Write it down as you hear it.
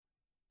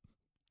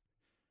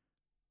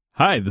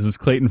Hi, this is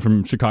Clayton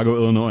from Chicago,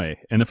 Illinois,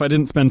 and if I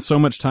didn't spend so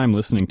much time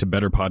listening to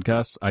better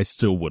podcasts, I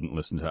still wouldn't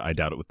listen to I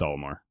Doubt It with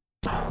Dollemocracy.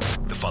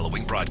 The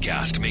following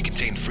broadcast may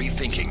contain free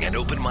thinking and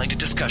open-minded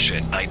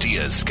discussion,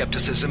 ideas,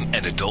 skepticism,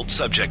 and adult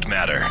subject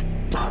matter.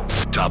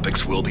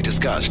 Topics will be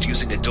discussed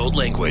using adult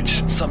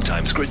language,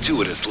 sometimes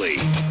gratuitously.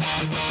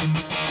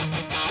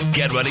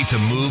 Get ready to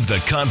move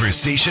the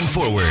conversation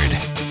forward.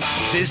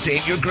 This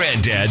ain't your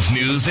granddad's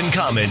news and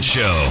comment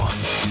show.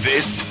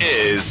 This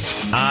is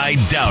I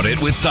Doubt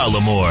It with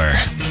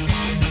Dollemocracy.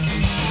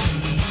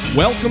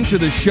 Welcome to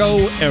the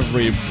show,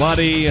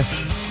 everybody.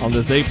 On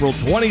this April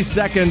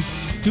 22nd,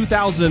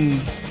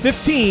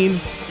 2015,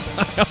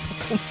 I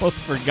almost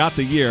forgot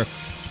the year,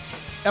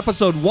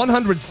 episode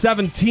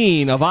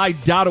 117 of I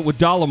Doubt It with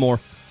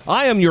Dollemocracy.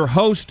 I am your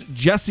host,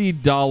 Jesse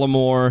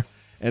Dollemocracy,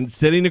 and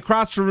sitting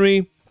across from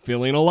me,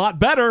 feeling a lot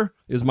better,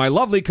 is my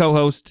lovely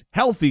co-host,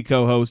 healthy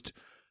co-host,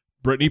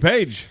 Brittany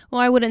Page.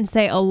 Well, I wouldn't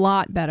say a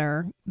lot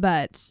better,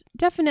 but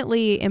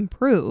definitely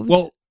improved.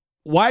 Well,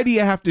 why do you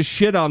have to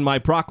shit on my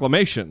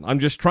proclamation? I'm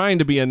just trying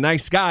to be a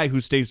nice guy who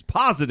stays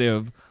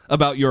positive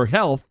about your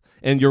health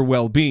and your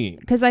well-being.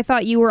 Because I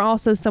thought you were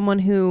also someone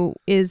who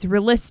is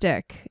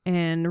realistic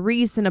and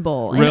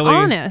reasonable and Really?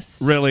 honest.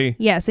 Really?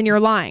 Yes, and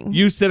you're lying.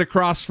 You sit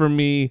across from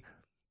me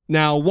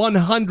now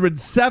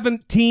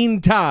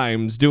 117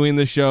 times doing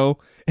the show,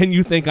 and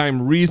you think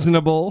I'm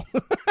reasonable?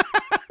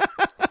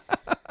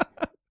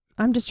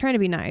 I'm just trying to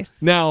be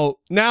nice. Now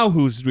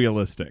who's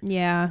realistic?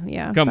 Yeah,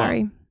 Come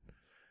sorry. on.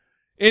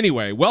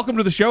 Anyway, welcome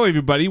to the show,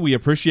 everybody. We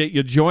appreciate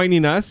you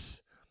joining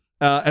us.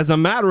 As a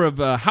matter of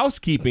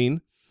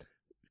housekeeping,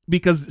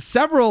 because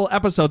several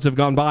episodes have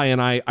gone by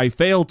and I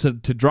failed to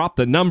drop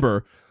the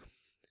number.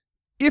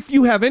 If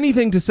you have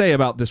anything to say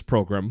about this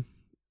program,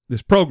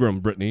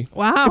 Brittany.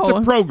 Wow. It's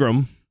a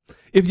program.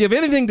 If you have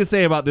anything to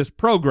say about this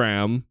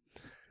program,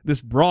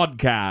 this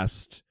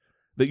broadcast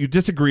that you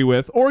disagree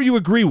with or you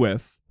agree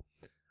with,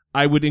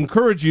 I would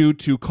encourage you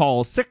to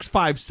call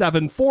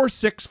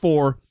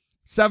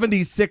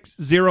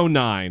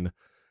 657-464-7609.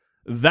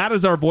 That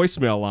is our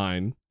voicemail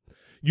line.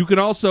 You can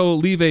also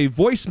leave a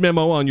voice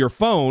memo on your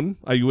phone.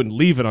 You wouldn't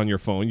leave it on your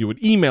phone. You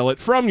would email it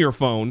from your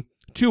phone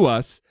to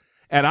us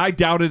at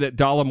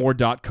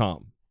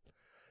idoubted@dollemore.com.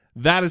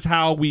 That is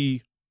how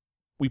we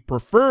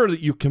prefer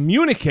that you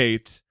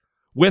communicate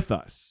with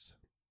us.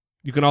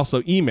 You can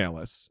also email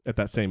us at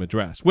that same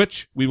address,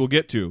 which we will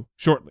get to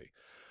shortly.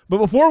 But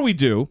before we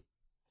do,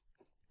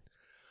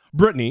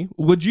 Brittany,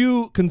 would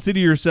you consider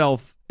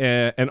yourself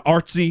an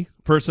artsy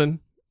person?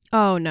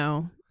 Oh,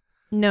 no.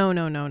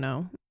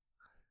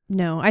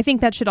 No, I think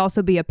that should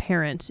also be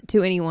apparent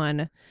to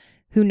anyone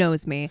who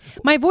knows me.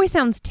 My voice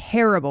sounds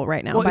terrible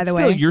right now, by the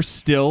way.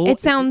 It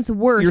sounds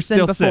worse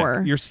than before.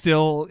 Sick. You're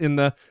still in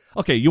the...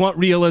 Okay, you want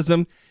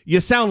realism?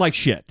 You sound like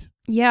shit.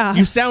 Yeah.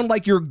 You sound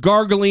like you're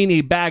gargling a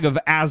bag of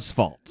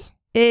asphalt.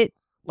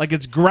 Like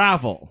it's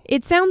gravel.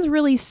 It sounds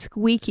really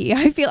squeaky.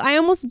 I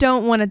almost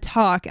don't want to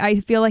talk. I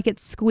feel like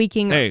it's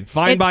squeaking. Hey,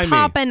 fine by me. It's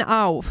popping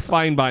off.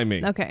 Fine by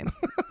me. Okay.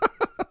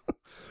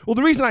 Well,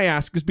 the reason I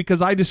ask is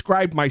because I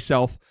described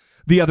myself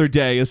the other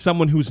day as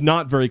someone who's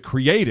not very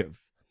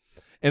creative.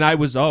 And I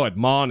was,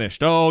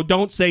 admonished. Oh,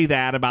 don't say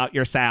that about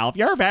yourself.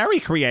 You're very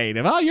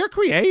creative. Oh, you're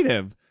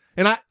creative.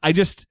 And I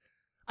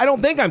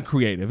don't think I'm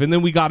creative. And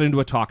then we got into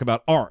a talk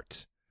about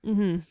art.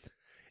 Mm-hmm.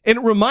 And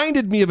it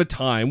reminded me of a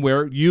time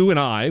where you and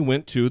I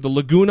went to the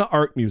Laguna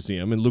Art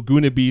Museum in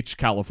Laguna Beach,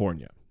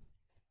 California.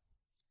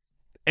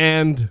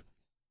 And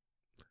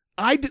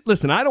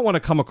listen, I don't want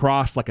to come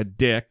across like a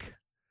dick,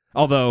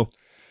 although...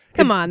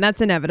 Come on,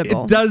 that's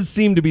inevitable. It does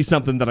seem to be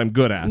something that I'm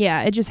good at.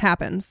 Yeah, it just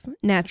happens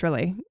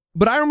naturally.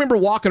 But I remember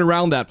walking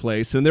around that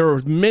place, and there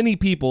were many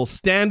people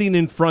standing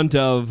in front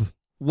of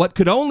what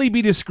could only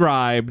be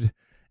described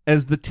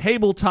as the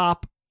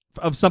tabletop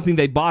of something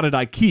they bought at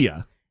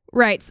IKEA.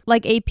 Right,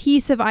 like a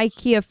piece of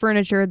IKEA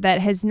furniture that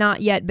has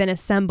not yet been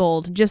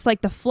assembled, just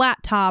like the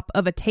flat top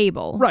of a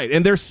table. Right,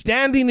 and they're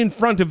standing in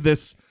front of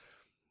this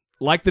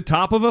like the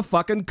top of a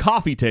fucking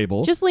coffee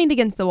table. Just leaned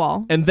against the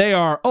wall. And they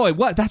are,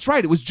 that's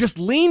right, it was just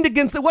leaned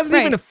against, it wasn't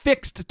even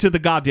affixed to the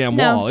goddamn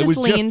wall. Just it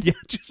was leaned.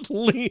 just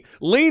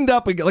leaned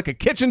up, like a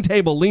kitchen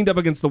table leaned up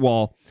against the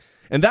wall.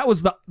 And that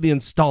was the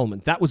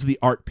installment, that was the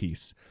art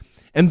piece.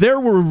 And there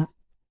were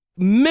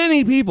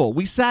many people,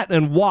 we sat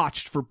and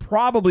watched for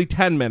probably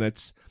 10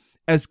 minutes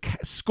as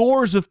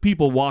scores of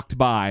people walked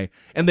by,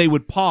 and they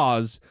would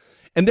pause.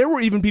 And there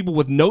were even people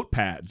with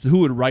notepads who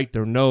would write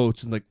their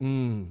notes and like,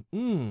 Oh,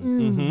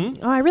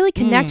 I really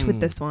connect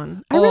with this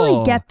one. I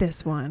really get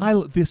this one.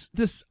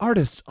 This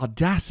artist's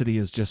audacity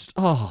is just,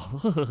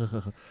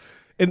 And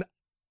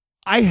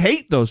I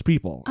hate those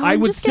people. I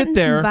would sit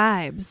there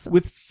vibes.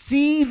 with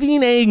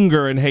seething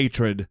anger and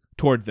hatred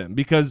toward them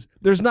because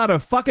there's not a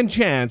fucking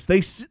chance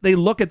they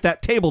look at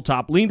that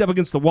tabletop leaned up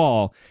against the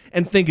wall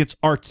and think it's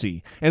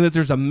artsy and that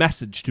there's a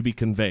message to be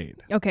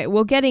conveyed. Okay,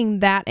 well, getting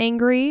that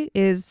angry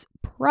is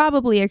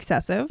probably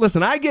excessive.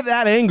 Listen, I get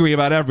that angry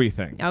about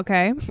everything.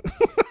 Okay.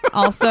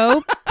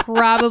 Also,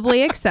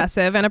 probably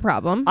excessive and a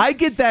problem. I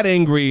get that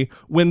angry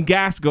when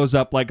gas goes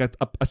up like a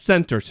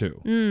cent or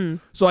two.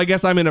 So I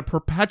guess I'm in a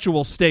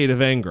perpetual state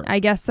of anger. I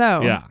guess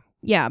so. Yeah.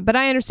 Yeah, but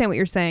I understand what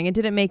you're saying. It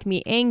didn't make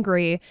me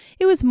angry.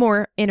 It was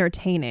more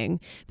entertaining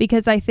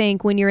because I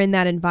think when you're in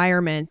that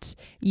environment,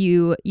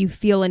 you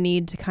feel a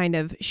need to kind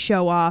of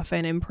show off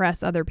and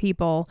impress other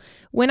people.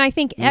 When I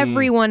think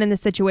everyone in the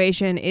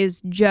situation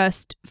is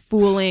just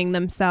fooling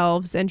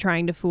themselves and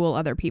trying to fool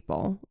other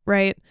people,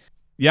 right?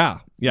 Yeah.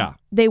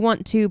 They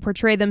want to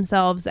portray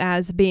themselves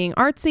as being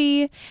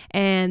artsy,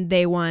 and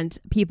they want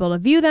people to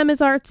view them as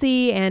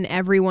artsy, and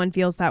everyone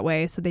feels that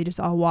way, so they just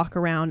all walk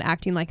around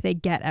acting like they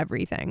get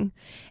everything.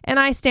 And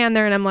I stand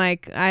there and I'm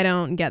like, I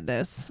don't get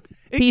this.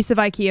 Piece of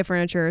IKEA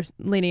furniture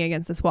leaning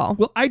against this wall.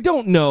 Well, I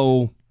don't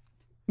know.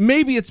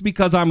 Maybe it's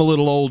because I'm a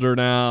little older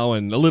now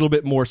and a little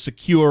bit more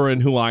secure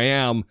in who I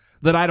am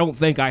that I don't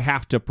think I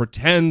have to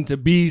pretend to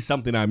be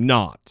something I'm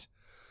not.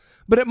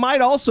 But it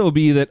might also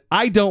be that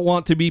I don't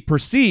want to be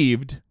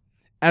perceived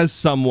as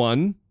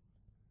someone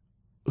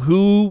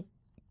who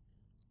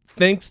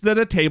thinks that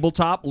a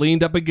tabletop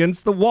leaned up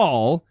against the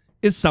wall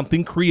is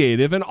something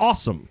creative and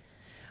awesome.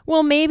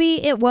 Well,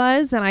 maybe it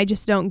was, and I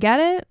just don't get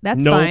it.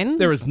 That's no, fine.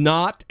 There is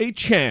not a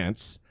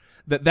chance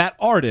that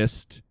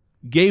artist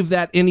gave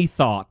that any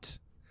thought.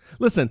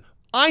 Listen,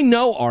 I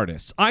know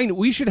artists. I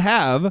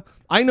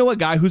know a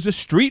guy who's a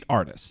street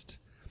artist.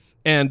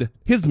 And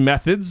his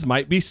methods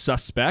might be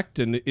suspect,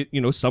 and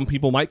some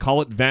people might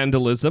call it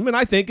vandalism, and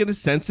I think in a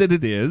sense that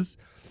it is,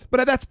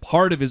 but that's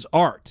part of his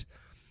art.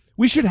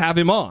 We should have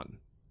him on,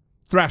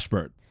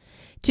 Thrashbird,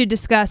 to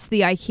discuss the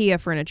IKEA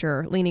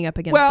furniture leaning up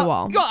against the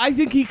wall. Well, I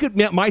think he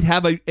might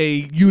have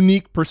a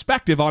unique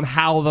perspective on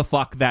how the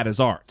fuck that is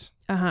art.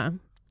 Uh-huh.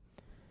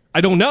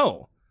 I don't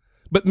know,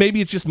 but maybe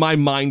it's just my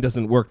mind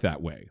doesn't work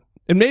that way,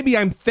 and maybe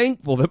I'm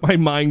thankful that my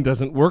mind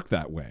doesn't work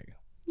that way.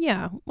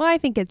 Yeah, well, I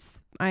think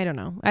I don't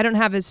know. I don't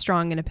have as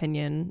strong an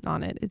opinion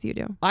on it as you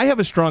do. I have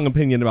a strong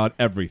opinion about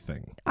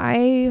everything.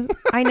 I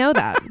know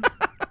that.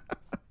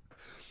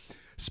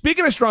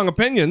 Speaking of strong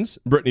opinions,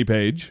 Brittany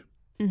Page,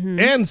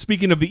 and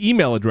speaking of the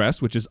email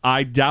address, which is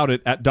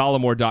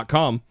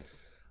idoubitit@dollemore.com,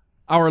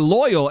 our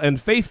loyal and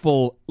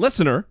faithful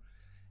listener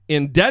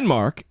in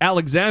Denmark,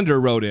 Alexander,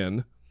 wrote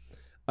in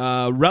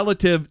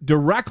relative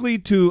directly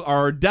to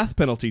our death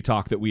penalty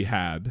talk that we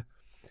had.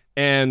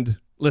 And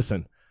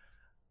listen,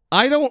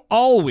 I don't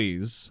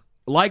always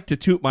like to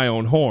toot my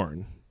own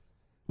horn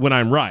when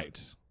I'm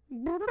right.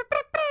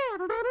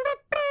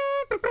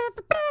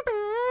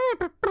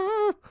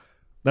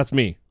 That's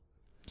me.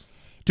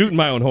 Tooting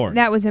my own horn.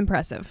 That was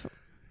impressive.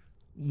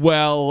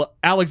 Well,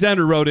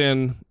 Alexander wrote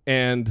in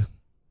and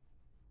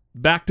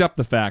backed up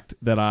the fact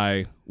that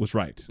I was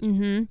right.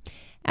 Mm-hmm.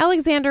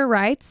 Alexander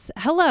writes,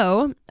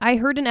 "Hello, I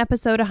heard in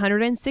episode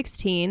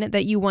 116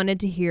 that you wanted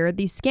to hear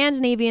the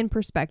Scandinavian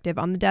perspective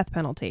on the death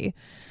penalty.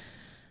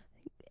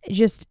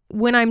 Just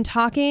when I'm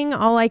talking,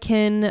 all I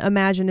can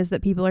imagine is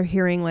that people are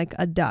hearing like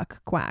a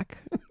duck quack."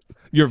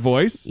 Your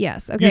voice?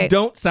 Yes. Okay. You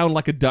don't sound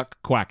like a duck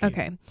quacking.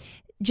 Okay.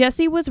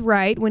 Jesse was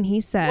right when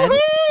he said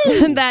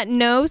that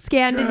no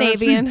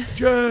Scandinavian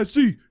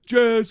Jesse.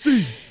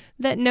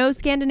 that no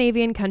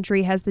Scandinavian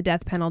country has the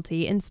death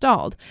penalty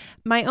installed.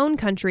 My own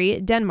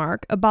country,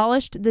 Denmark,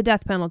 abolished the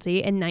death penalty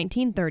in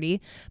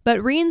 1930,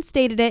 but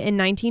reinstated it in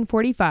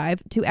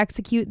 1945 to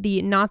execute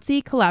the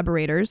Nazi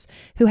collaborators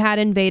who had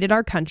invaded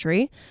our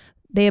country.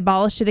 They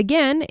abolished it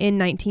again in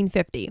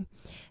 1950.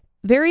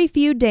 Very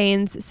few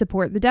Danes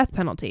support the death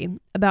penalty.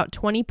 About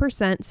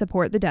 20%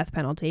 support the death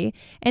penalty,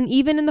 and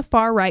even in the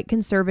far-right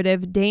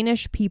conservative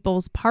Danish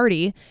People's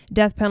Party,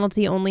 death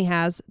penalty only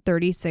has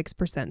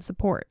 36%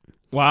 support.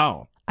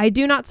 Wow. I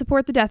do not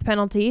support the death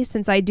penalty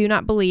since I do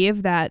not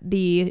believe that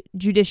the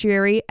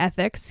judiciary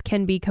ethics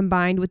can be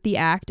combined with the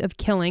act of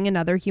killing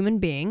another human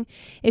being.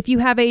 If you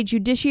have a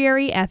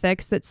judiciary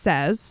ethics that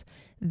says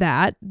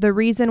that the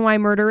reason why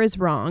murder is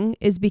wrong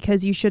is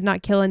because you should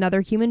not kill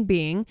another human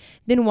being,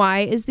 then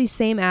why is the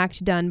same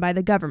act done by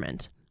the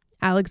government?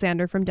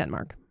 Alexander from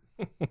Denmark.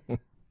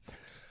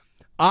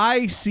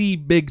 I see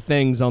big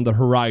things on the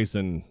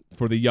horizon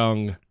for the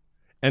young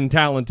and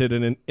talented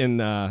and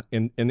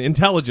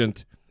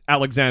intelligent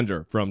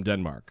Alexander from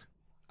Denmark.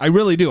 I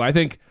really do. I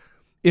think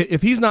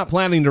if he's not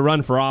planning to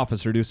run for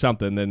office or do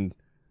something, then,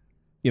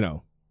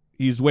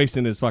 he's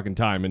wasting his fucking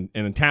time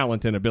and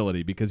talent and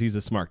ability because he's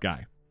a smart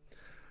guy.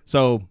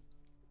 So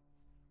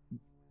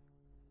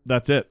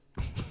that's it.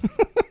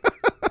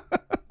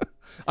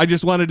 I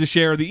just wanted to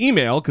share the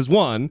email because,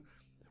 one,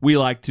 we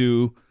like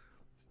to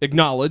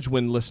acknowledge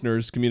when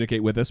listeners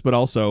communicate with us, but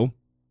also,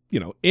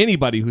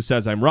 anybody who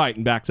says I'm right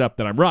and backs up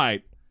that I'm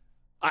right,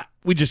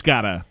 we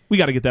gotta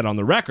get that on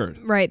the record.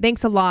 Right.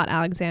 Thanks a lot,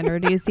 Alexander.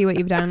 Do you see what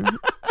you've done?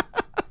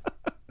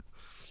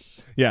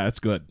 Yeah, it's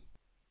good.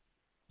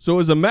 So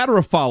as a matter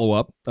of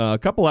follow-up, a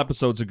couple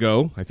episodes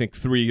ago, I think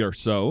 3 or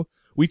so,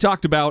 we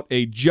talked about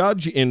a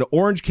judge in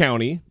Orange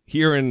County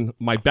here in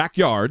my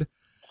backyard,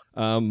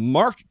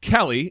 Marc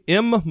Kelly,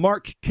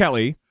 Marc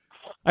Kelly.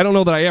 I don't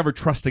know that I ever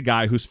trust a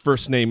guy whose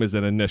first name is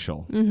an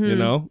initial,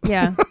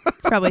 Yeah,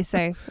 it's probably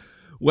safe.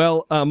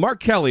 Well,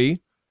 Mark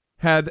Kelly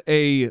had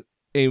a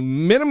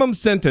minimum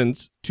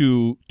sentence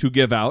to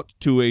give out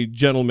to a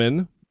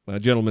gentleman.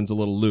 Gentleman's a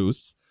little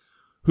loose,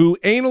 who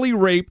anally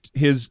raped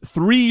his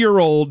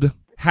 3-year-old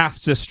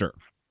half-sister.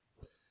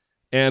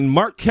 And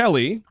Mark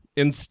Kelly,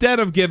 instead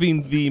of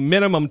giving the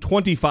minimum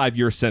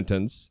 25-year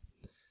sentence,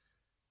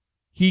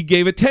 he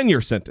gave a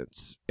 10-year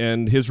sentence.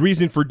 And his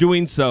reason for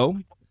doing so,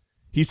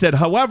 he said,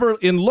 however,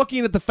 in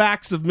looking at the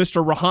facts of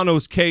Mr.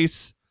 Rajano's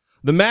case,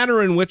 the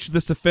manner in which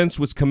this offense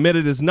was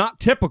committed is not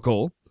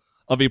typical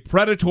of a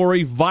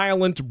predatory,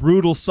 violent,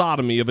 brutal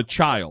sodomy of a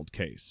child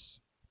case.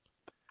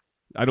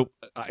 I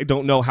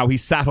don't know how he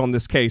sat on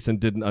this case and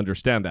didn't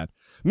understand that.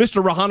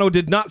 Mr. Rajano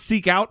did not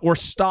seek out or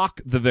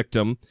stalk the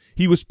victim.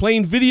 He was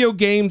playing video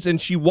games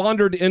and she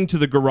wandered into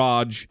the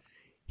garage.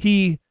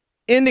 He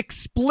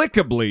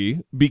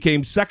inexplicably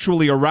became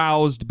sexually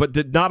aroused but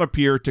did not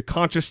appear to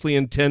consciously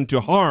intend to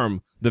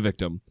harm the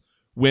victim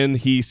when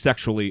he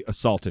sexually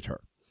assaulted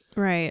her.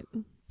 Right.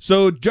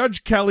 So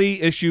Judge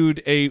Kelly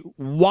issued a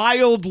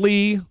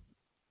wildly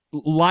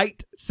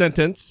light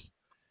sentence,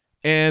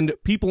 and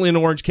people in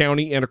Orange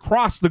County and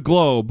across the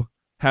globe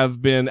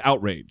have been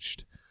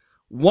outraged.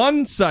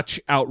 One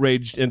such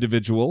outraged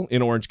individual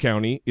in Orange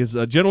County is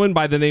a gentleman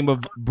by the name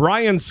of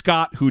Bryan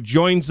Scott, who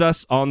joins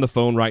us on the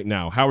phone right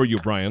now. How are you,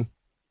 Bryan?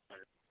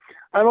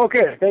 I'm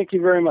okay. Thank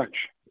you very much.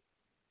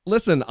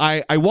 Listen,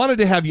 I wanted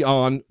to have you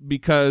on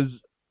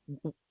because,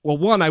 well,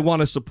 one, I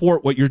want to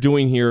support what you're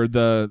doing here,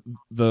 the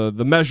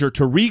measure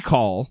to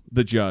recall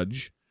the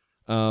judge.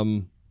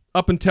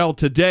 Up until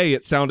today,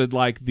 it sounded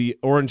like the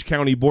Orange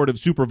County Board of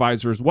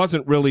Supervisors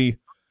wasn't really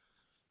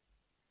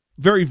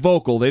very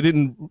vocal. They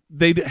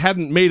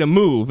hadn't made a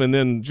move, and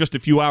then just a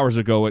few hours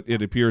ago,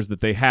 it appears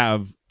that they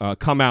have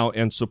come out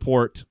and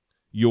support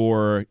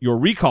your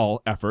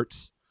recall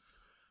efforts.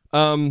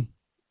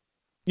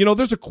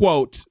 There's a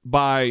quote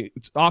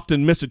it's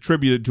often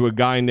misattributed to a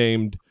guy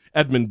named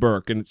Edmund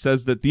Burke, and it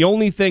says that the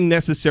only thing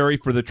necessary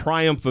for the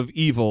triumph of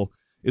evil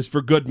is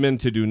for good men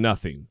to do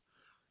nothing.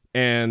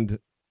 And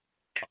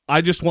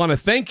I just want to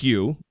thank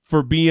you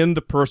for being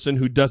the person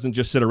who doesn't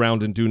just sit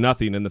around and do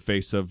nothing in the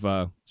face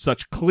of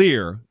such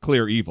clear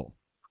evil.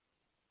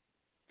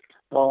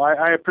 Well,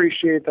 I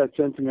appreciate that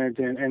sentiment,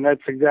 and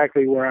that's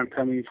exactly where I'm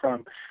coming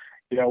from.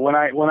 You know, when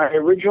I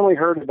originally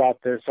heard about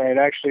this, I had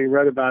actually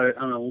read about it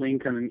on a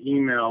link on an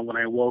email when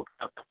I woke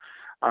up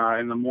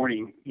in the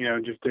morning. You know,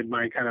 just did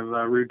my kind of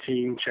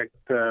routine, checked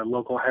the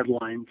local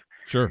headlines.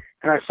 Sure.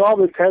 And I saw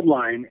this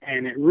headline,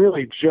 and it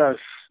really just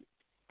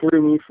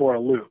threw me for a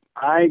loop.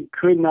 I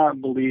could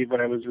not believe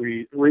what I was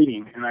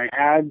reading, and I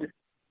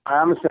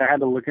honestly had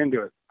to look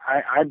into it.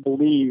 I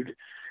believed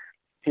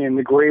in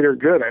the greater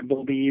good. I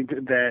believed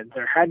that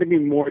there had to be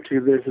more to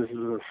this. This is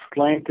a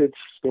slanted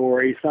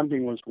story.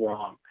 Something was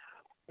wrong.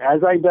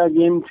 As I dug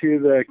into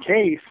the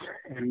case,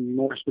 and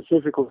more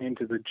specifically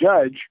into the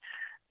judge,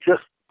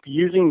 just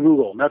using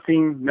Google,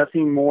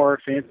 nothing more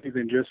fancy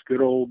than just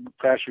good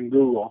old-fashioned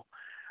Google,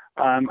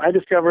 I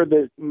discovered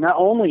that not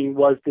only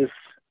was this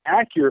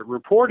accurate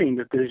reporting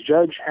that this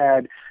judge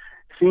had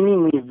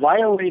seemingly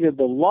violated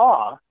the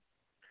law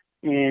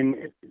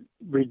in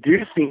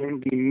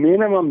reducing the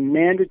minimum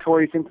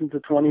mandatory sentence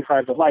of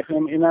 25 to life.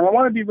 And I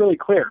want to be really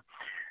clear.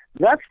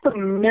 That's the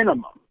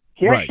minimum.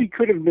 He actually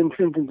could have been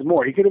sentenced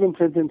more. He could have been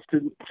sentenced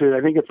to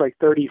I think it's like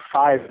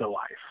 35 to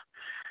life.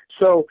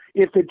 So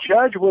if the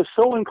judge was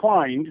so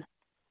inclined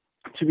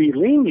to be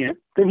lenient,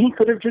 then he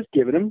could have just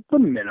given him the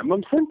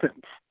minimum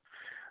sentence.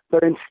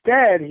 But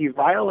instead, he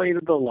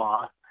violated the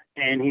law,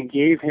 and he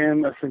gave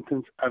him a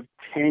sentence of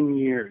 10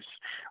 years,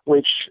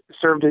 which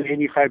served at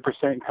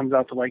 85% comes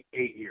out to like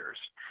 8 years.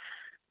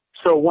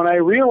 So when I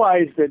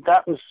realized that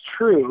that was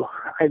true,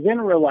 I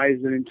then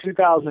realized that in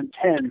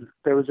 2010,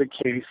 there was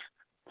a case,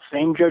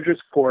 same judge's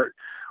court,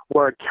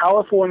 where a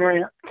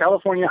California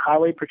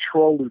Highway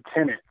Patrol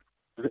lieutenant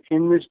was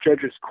in this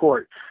judge's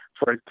court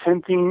for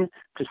attempting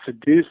to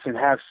seduce and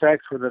have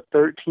sex with a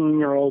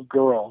 13-year-old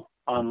girl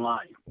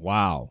online.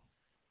 Wow.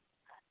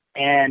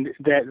 And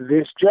that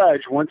this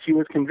judge, once he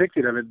was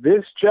convicted of it,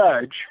 this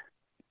judge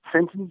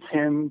sentenced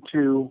him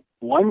to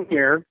 1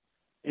 year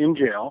in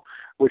jail,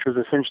 which was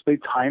essentially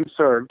time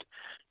served,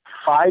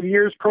 5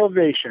 years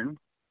probation,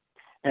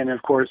 and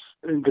of course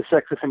the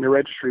sex offender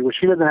registry, which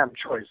he doesn't have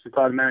a choice. It's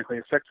automatically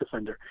a sex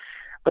offender.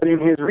 But in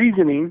his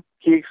reasoning,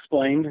 he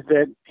explained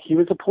that he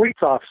was a police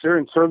officer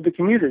and served the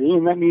community,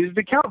 and that needed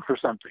to count for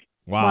something.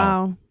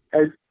 Wow.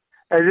 As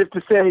if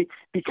to say,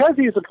 because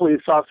he's a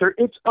police officer,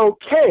 it's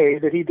okay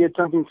that he did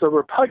something so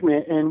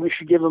repugnant, and we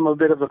should give him a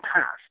bit of a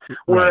pass. Right.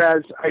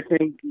 Whereas I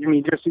think,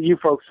 just you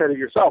folks said it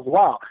yourself.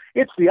 Wow,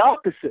 it's the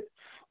opposite.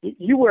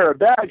 You wear a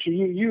badge,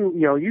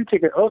 you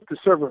take an oath to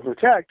serve and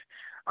protect.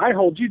 I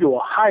hold you to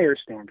a higher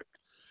standard.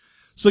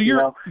 So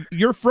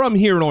you're from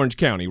here in Orange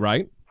County,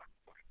 right?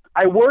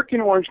 I work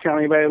in Orange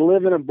County, but I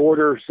live in a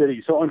border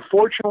city. So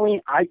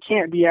unfortunately, I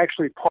can't be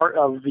actually part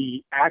of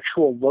the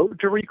actual vote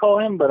to recall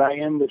him, but I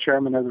am the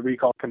chairman of the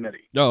recall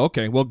committee. Oh,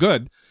 okay. Well,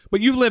 good.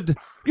 But you've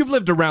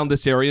lived around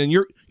this area, and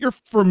you're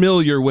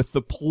familiar with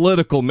the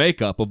political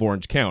makeup of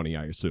Orange County,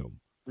 I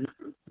assume.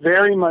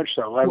 Very much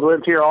so. I've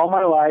lived here all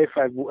my life.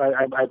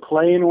 I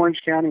play in Orange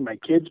County. My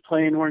kids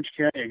play in Orange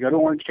County. I go to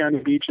Orange County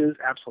beaches.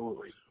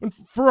 Absolutely.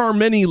 For our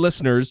many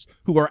listeners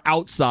who are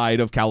outside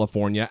of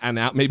California and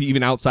maybe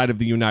even outside of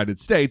the United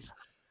States,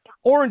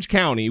 Orange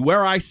County,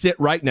 where I sit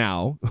right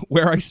now,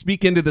 where I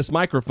speak into this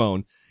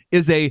microphone,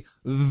 is a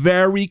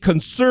very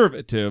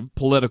conservative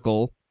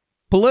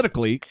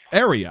politically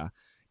area.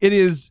 It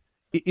is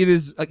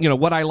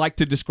what I like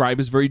to describe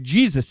as very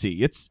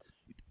Jesus-y.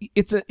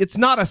 It's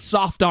not a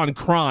soft on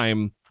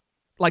crime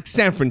like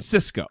San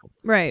Francisco.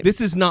 Right.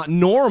 This is not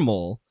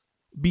normal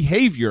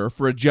behavior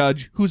for a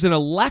judge who's an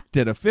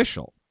elected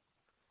official.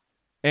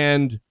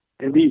 And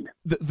indeed,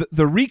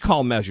 the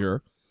recall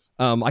measure,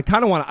 I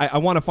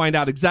want to find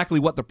out exactly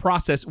what the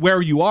process,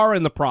 where you are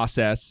in the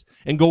process,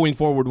 and going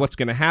forward, what's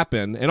going to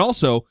happen, and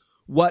also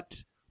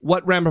what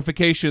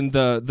ramification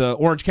the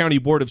Orange County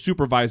Board of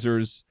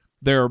Supervisors,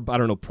 their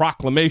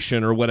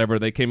proclamation or whatever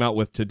they came out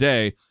with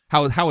today,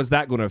 how is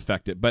that going to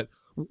affect it? But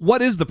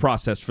what is the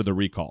process for the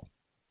recall?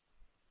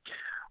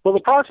 Well,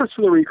 the process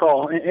for the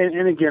recall,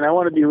 and again, I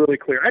want to be really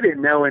clear. I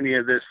didn't know any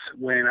of this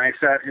when I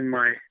sat in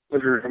my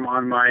living room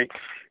on my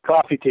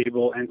coffee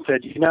table and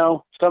said,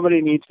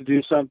 somebody needs to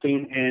do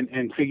something,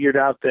 and figured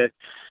out that,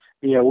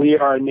 we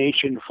are a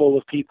nation full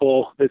of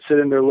people that sit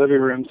in their living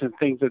rooms and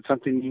think that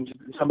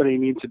somebody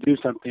needs to do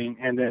something,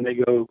 and then they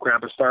go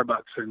grab a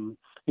Starbucks and,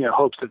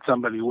 hopes that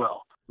somebody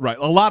will. Right.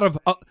 A lot of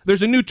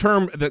there's a new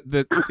term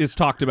that is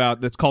talked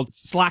about that's called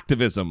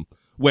slacktivism,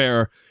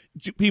 where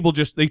people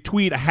they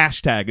tweet a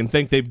hashtag and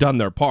think they've done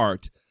their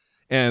part.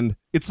 And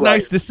it's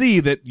nice to see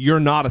that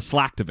you're not a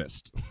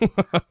slacktivist.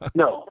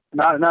 No,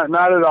 not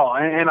at all.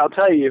 And I'll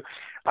tell you,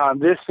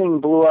 this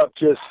thing blew up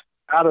just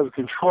out of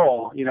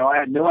control. I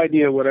had no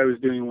idea what I was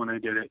doing when I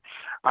did it.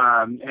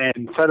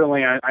 And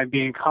suddenly I'm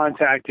being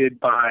contacted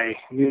by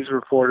news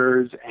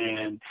reporters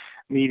and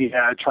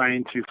media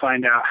trying to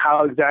find out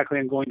how exactly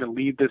I'm going to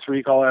lead this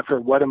recall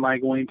effort. What am I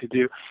going to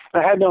do?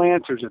 And I had no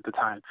answers at the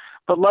time.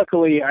 But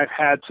luckily, I've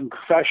had some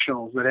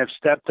professionals that have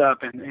stepped up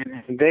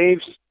and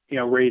they've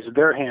raised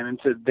their hand and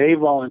said they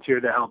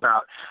volunteered to help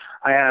out.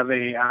 I have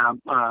a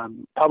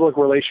public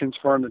relations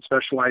firm that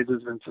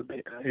specializes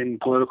in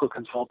political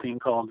consulting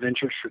called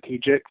Venture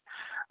Strategic,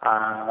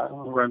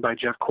 run by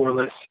Jeff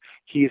Corliss.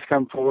 He's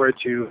come forward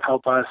to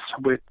help us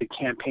with the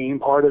campaign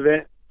part of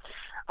it.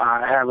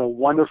 I have a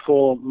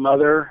wonderful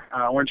mother,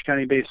 Orange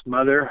County-based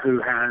mother, who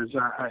has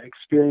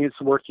experience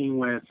working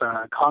with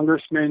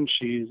congressmen.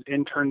 She's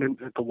interned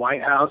at the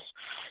White House.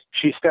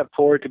 She stepped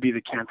forward to be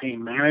the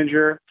campaign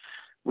manager.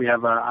 We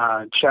have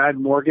Chad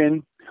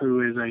Morgan,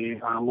 who is a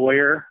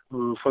lawyer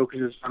who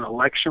focuses on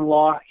election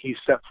law. He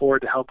stepped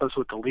forward to help us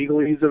with the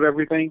legalese of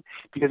everything,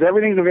 because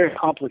everything's a very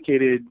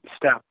complicated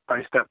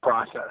step-by-step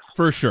process.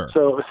 For sure.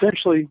 So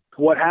essentially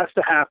what has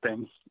to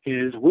happen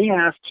is we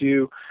have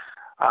to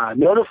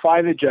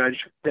notify the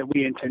judge that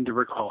we intend to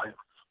recall him.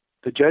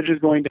 The judge is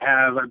going to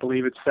have, I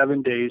believe it's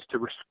 7 days to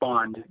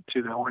respond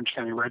to the Orange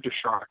County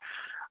registrar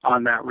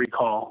on that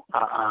recall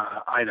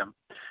item.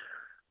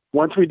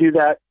 Once we do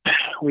that,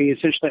 we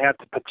essentially have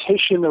to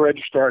petition the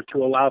registrar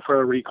to allow for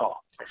a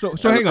recall. So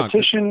hang on.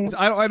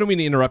 I don't mean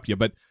to interrupt you,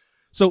 but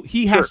so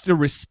he has to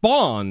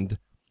respond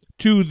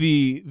to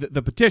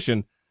the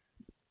petition.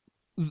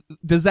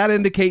 Does that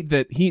indicate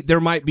that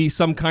there might be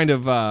some kind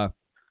of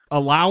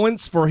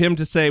allowance for him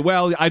to say,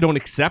 well, I don't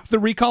accept the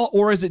recall?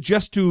 Or is it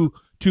just to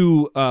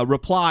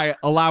reply,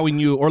 allowing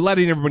you or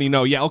letting everybody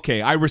know, yeah,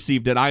 okay, I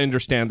received it, I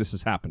understand this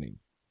is happening?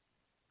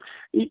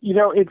 It's he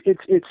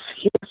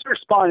has to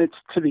respond. It's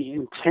to the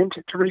intent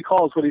to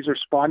recall is what he's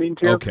responding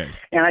to. Okay.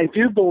 And I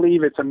do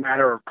believe it's a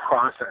matter of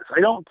process.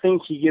 I don't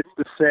think he gets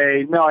to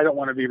say, no, I don't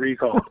want to be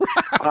recalled.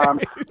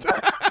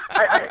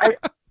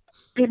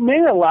 It may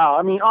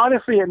allow,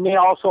 honestly, it may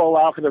also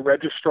allow for the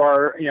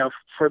registrar,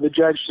 for the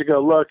judge to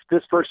go, look,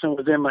 this person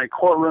was in my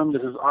courtroom.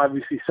 This is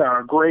obviously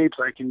sour grapes.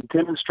 I can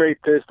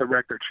demonstrate this. The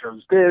record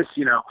shows this,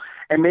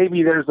 and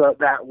maybe there's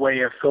that way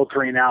of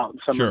filtering out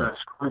some of the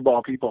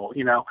screwball people,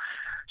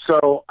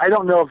 So I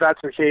don't know if that's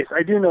the case.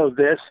 I do know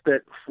this,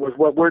 that with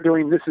what we're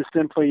doing, this is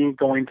simply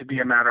going to be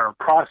a matter of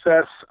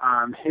process.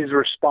 His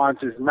response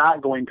is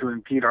not going to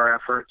impede our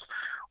efforts.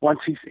 Once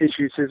he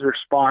issues his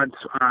response,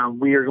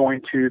 we are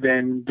going to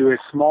then do a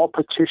small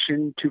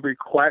petition to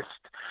request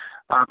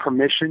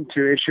permission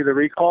to issue the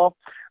recall.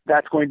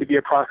 That's going to be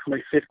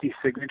approximately 50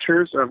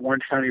 signatures of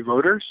Orange County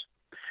voters.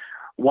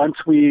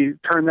 Once we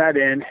turn that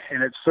in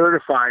and it's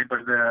certified by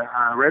the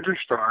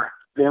registrar,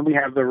 then we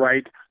have the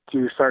right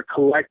to start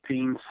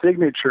collecting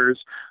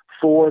signatures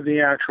for the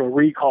actual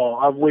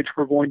recall, of which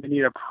we're going to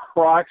need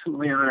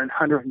approximately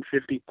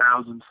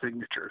 150,000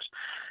 signatures.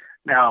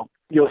 Now,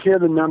 you'll hear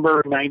the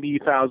number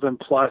 90,000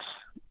 plus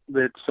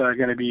that's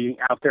going to be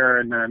out there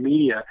in the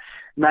media.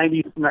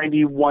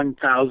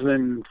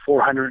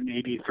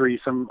 91,483,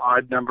 some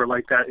odd number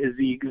like that, is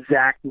the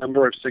exact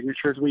number of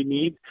signatures we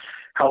need.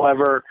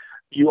 However,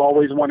 you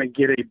always want to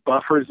get a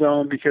buffer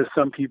zone, because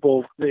some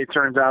people, it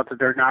turns out that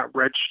they're not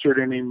registered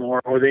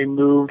anymore, or they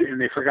moved and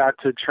they forgot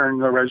to turn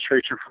the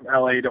registration from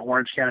LA to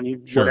Orange County,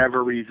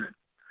 whatever reason.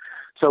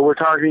 So we're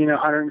targeting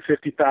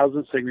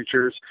 150,000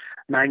 signatures.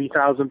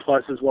 90,000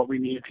 plus is what we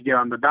need to get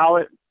on the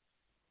ballot.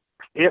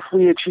 If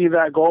we achieve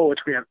that goal,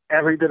 which we have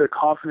every bit of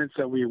confidence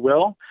that we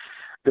will,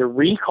 the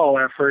recall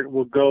effort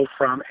will go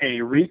from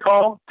a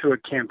recall to a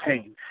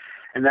campaign.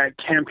 And that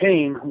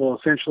campaign will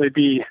essentially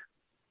be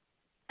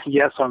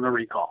yes on the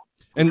recall.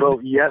 And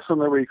vote yes on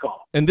the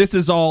recall. And this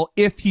is all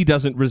if he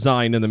doesn't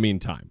resign in the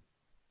meantime.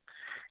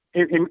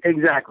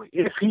 Exactly.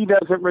 If he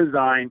doesn't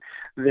resign,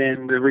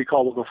 then the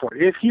recall will go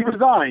forward. If he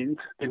resigns,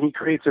 then he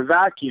creates a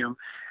vacuum,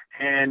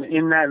 and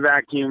in that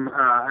vacuum,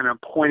 an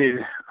appointed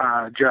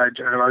judge,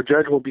 a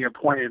judge will be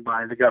appointed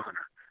by the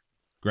governor.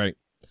 Great.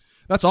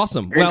 That's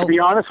awesome. And well, to be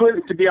honest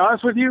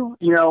with you,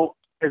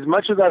 as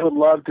much as I would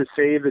love to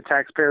save the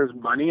taxpayers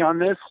money on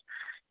this,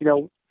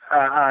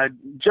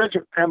 Judge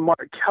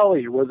Marc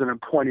Kelly was an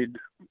appointed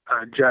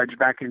judge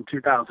back in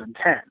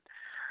 2010.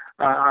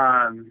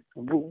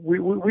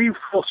 We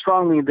feel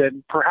strongly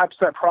that perhaps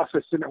that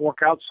process didn't work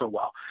out so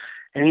well.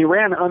 And he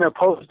ran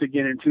unopposed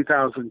again in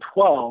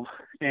 2012,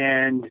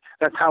 and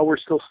that's how we're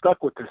still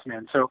stuck with this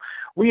man. So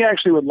we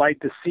actually would like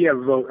to see a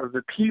vote of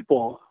the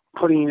people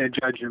putting a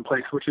judge in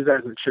place, which is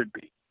as it should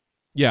be.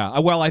 Yeah,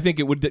 well, I think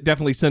it would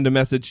definitely send a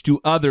message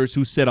to others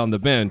who sit on the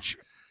bench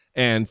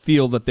and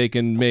feel that they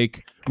can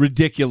make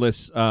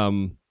ridiculous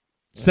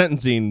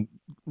sentencing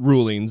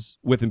rulings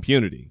with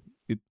impunity.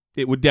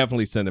 It would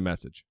definitely send a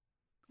message.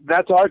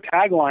 That's our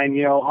tagline,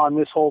 on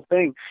this whole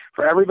thing.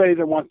 For everybody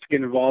that wants to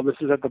get involved, this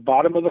is at the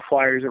bottom of the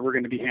flyers that we're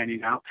going to be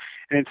handing out.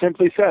 And it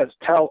simply says,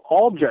 tell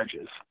all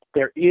judges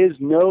there is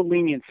no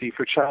leniency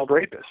for child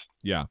rapists.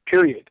 Yeah.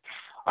 Period.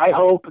 I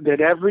hope that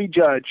every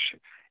judge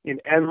in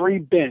every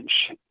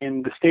bench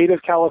in the state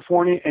of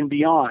California and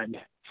beyond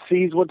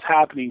sees what's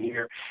happening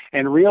here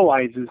and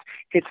realizes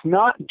it's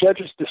not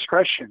judges'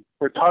 discretion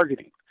we're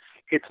targeting.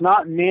 It's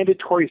not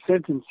mandatory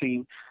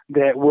sentencing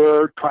that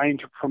we're trying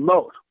to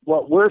promote.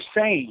 What we're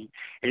saying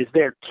is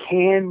there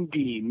can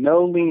be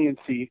no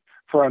leniency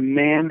for a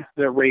man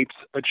that rapes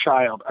a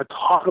child, a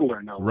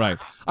toddler, no less.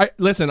 Right.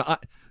 Listen,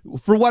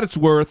 for what it's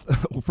worth,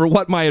 for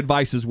what my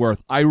advice is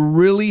worth, I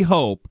really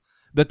hope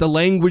that the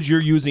language you're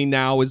using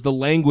now is the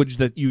language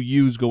that you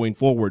use going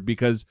forward,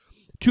 because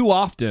too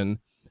often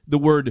the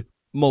word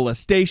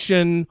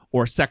molestation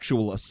or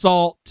sexual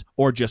assault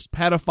or just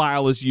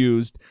pedophile is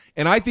used,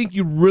 and I think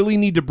you really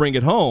need to bring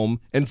it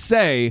home and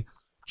say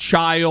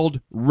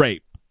child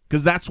rape,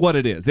 because that's what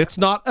it is. It's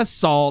not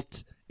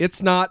assault,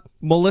 it's not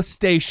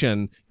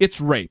molestation, it's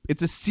rape.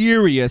 It's a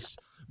serious,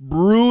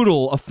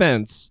 brutal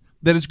offense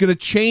that is going to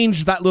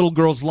change that little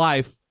girl's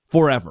life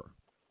forever.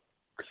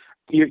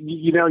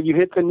 You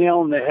hit the nail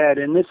on the head,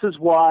 and this is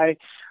why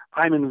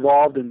I'm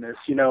involved in this.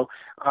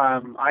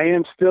 I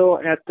am still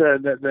at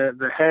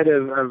the head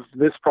of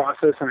this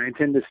process, and I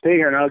intend to stay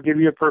here. And I'll give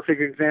you a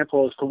perfect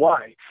example as to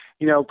why.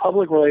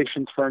 Public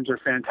relations firms are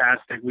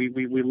fantastic.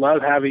 We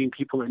love having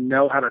people that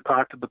know how to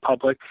talk to the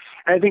public.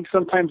 And I think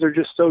sometimes they're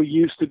just so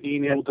used to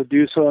being able to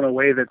do so in a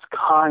way that's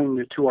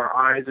kind to our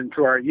eyes and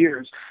to our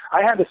ears.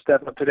 I had to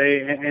step up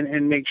today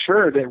and make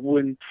sure that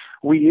when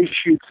we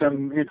issued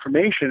some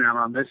information out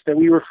on this, that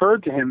we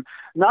referred to him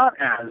not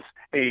as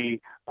a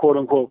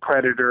quote-unquote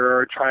predator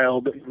or a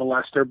child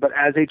molester, but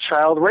as a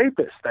child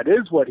rapist. That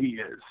is what he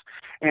is.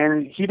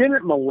 And he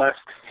didn't molest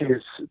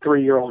his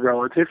 3-year-old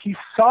relative. He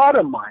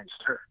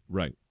sodomized her.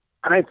 Right.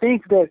 And I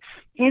think that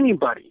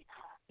anybody,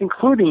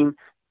 including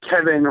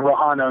Kevin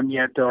Rojano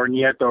Nieto, or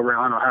Nieto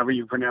Rojano, however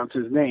you pronounce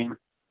his name,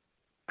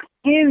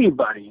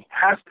 anybody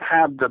has to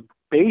have the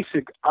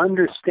basic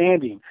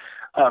understanding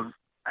of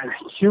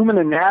human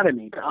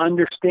anatomy to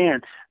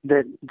understand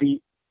that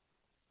the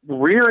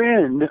rear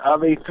end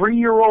of a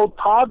 3-year-old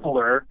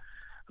toddler,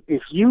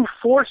 if you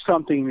force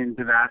something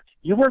into that,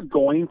 you are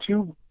going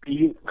to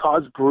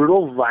cause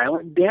brutal,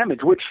 violent damage,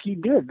 which he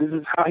did. This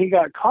is how he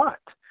got caught.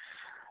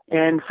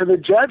 And for the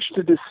judge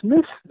to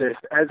dismiss this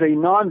as a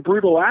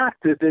non-brutal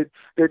act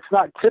that's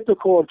not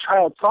typical of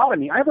child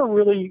sodomy, I have a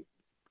really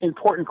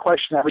important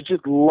question I would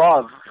just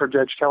love for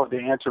Judge Kelly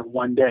to answer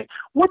one day.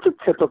 What's a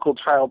typical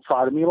child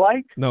sodomy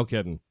like? No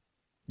kidding.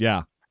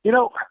 Yeah.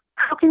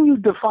 How can you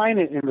define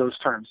it in those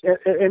terms?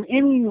 In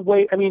any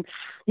way,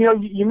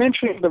 you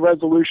mentioned the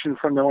resolution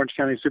from the Orange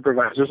County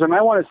supervisors, and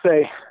I want to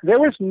say there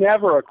was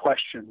never a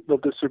question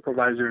that the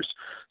supervisors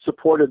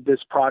supported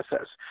this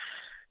process.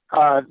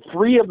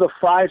 3 of the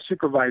 5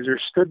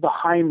 supervisors stood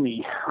behind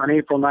me on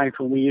April 9th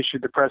when we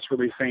issued the press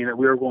release saying that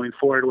we were going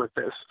forward with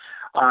this.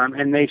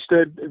 And they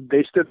stood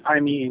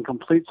behind me in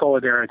complete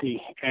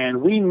solidarity.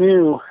 And we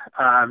knew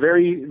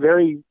very,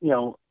 very,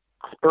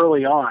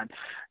 early on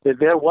that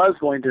there was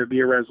going to be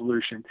a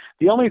resolution.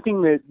 The only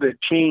thing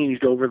that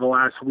changed over the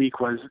last week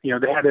was, they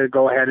had to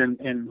go ahead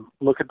and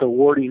look at the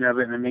wording of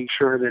it and make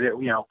sure that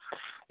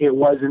it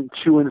wasn't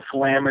too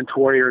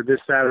inflammatory or this,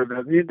 that, or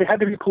that. They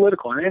had to be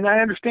political. And I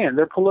understand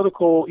they're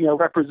political,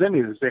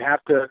 representatives. They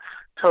have to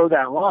toe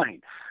that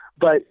line.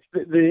 But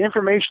the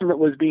information that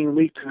was being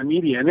leaked to the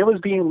media, and it was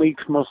being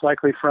leaked most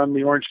likely from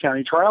the Orange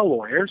County trial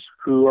lawyers,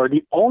 who are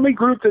the only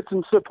group that's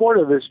in support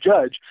of this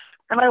judge.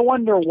 And I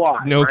wonder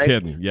why. No right?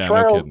 kidding. Yeah,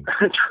 no kidding.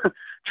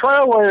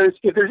 trial lawyers,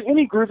 if there's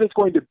any group that's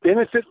going to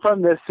benefit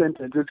from this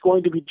sentence, it's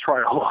going to be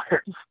trial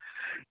lawyers.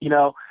 You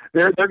know,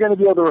 they're going to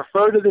be able to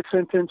refer to the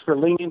sentence for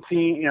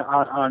leniency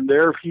on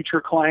their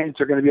future clients.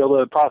 They're going to be able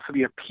to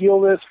possibly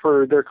appeal this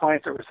for their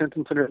clients that were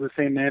sentenced under the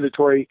same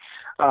mandatory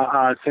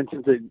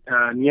sentence that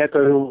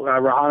Nieto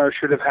Rajano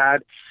should have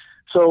had.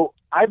 So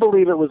I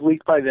believe it was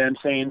leaked by them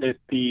saying that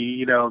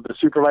the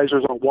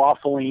supervisors are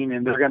waffling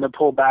and they're going to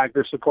pull back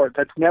their support.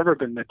 That's never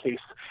been the case.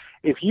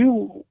 If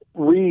you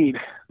read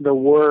the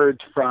words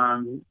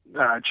from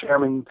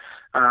Chairman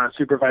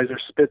Supervisor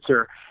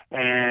Spitzer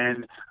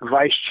and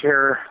Vice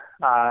Chair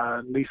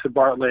Lisa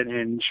Bartlett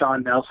and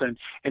Sean Nelson,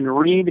 and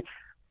read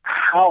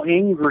how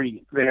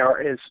angry they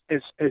are as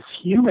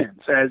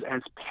humans,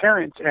 as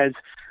parents, as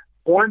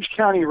Orange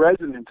County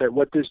residents at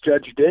what this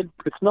judge did,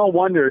 it's no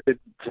wonder that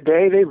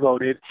today they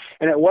voted,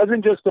 and it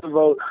wasn't just a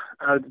vote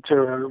to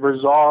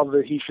resolve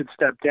that he should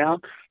step down.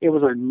 It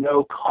was a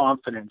no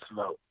confidence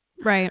vote.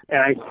 Right. And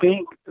I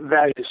think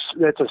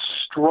that's a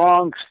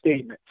strong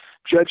statement.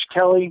 Judge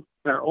Kelly,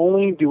 not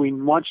only do we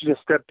want you to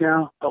step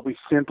down, but we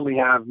simply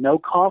have no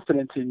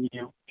confidence in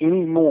you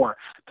anymore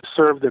to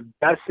serve the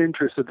best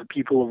interests of the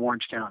people of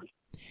Orange County.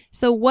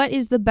 So what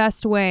is the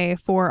best way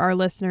for our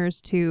listeners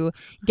to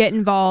get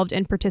involved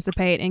and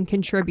participate and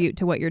contribute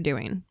to what you're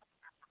doing?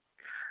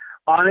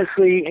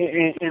 Honestly,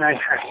 and I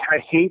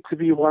hate to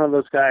be one of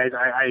those guys.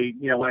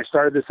 When I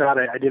started this out,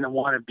 I didn't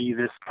want to be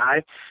this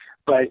guy,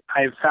 but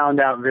I found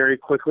out very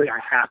quickly I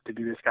have to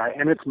be this guy,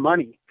 and it's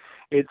money.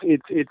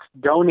 It's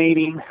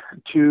donating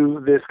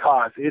to this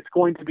cause. It's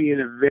going to be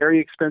a very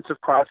expensive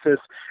process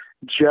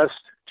just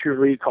to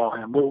recall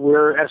him.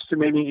 We're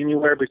estimating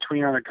anywhere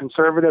between, on a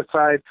conservative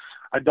side,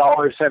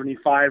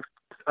 $1.75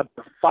 up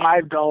to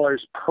 $5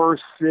 per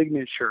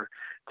signature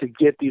to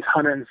get these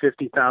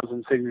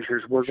 150,000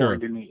 signatures we're going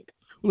to need.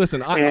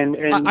 Listen,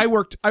 I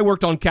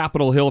worked on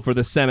Capitol Hill for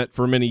the Senate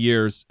for many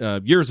years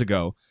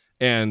ago,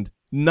 and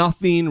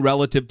nothing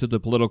relative to the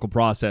political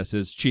process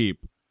is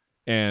cheap.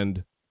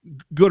 And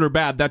good or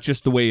bad, that's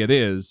just the way it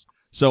is.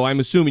 So I'm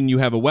assuming you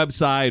have a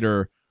website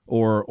or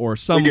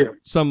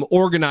some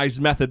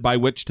organized method by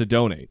which to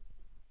donate.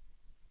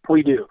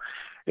 We do.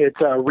 It's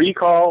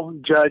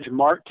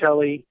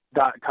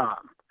recalljudgemarkkelly.com.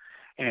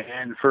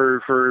 And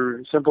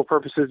for simple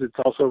purposes, it's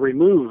also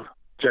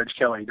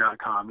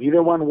removejudgekelly.com.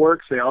 Either one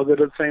works. They all go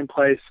to the same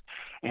place.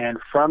 And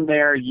from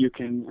there, you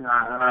can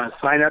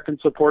sign up in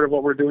support of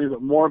what we're doing,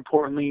 but more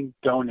importantly,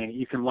 donate.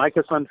 You can like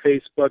us on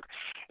Facebook.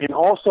 And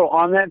also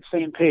on that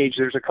same page,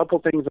 there's a couple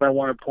things that I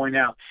want to point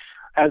out.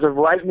 As of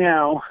right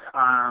now,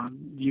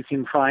 you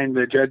can find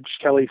the Judge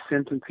Kelly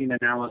sentencing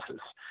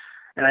analysis.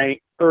 And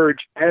I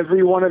urge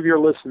every one of your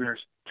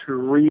listeners to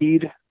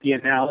read the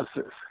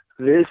analysis.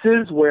 This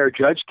is where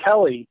Judge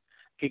Kelly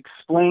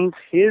explains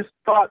his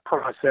thought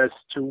process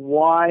to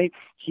why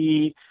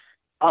he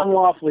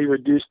unlawfully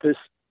reduced this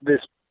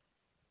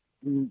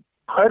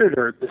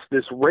predator, this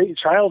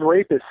child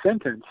rapist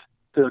sentence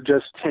to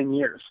just 10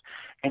 years.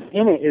 And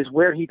in it is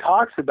where he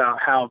talks about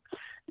how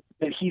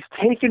that he's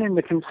taken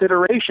into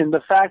consideration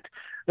the fact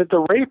that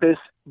the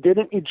rapist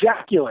didn't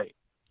ejaculate.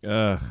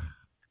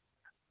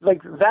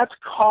 Like, that's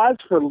cause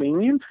for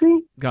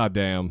leniency?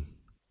 Goddamn.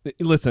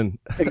 Listen.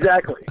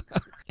 Exactly.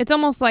 It's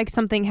almost like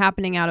something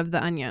happening out of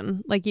The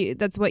Onion. Like,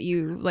 that's what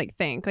you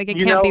think. Like, it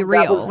can't be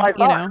real. That was my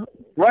thought.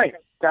 Right.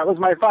 That was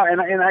my thought.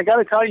 And I got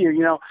to tell you,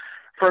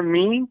 for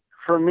me,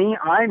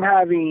 I'm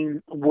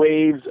having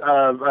waves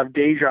of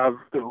deja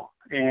vu.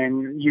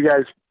 And you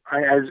guys,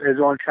 as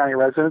Orange County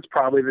residents,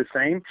 probably the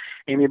same.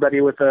 Anybody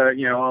with a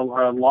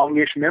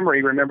longish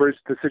memory remembers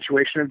the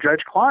situation of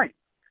Judge Klein.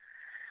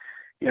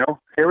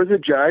 There was a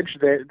judge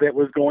that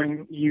was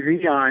going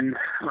easy on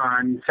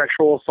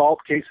sexual assault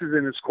cases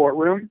in his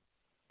courtroom.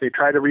 They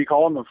tried to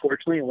recall him.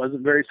 Unfortunately, it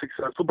wasn't very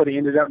successful, but he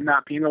ended up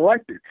not being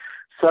elected.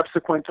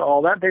 Subsequent to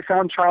all that, they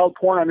found child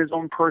porn on his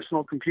own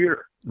personal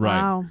computer. Right.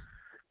 Wow.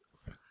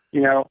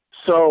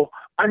 So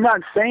I'm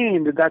not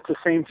saying that that's the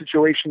same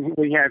situation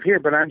we have here,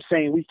 but I'm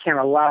saying we can't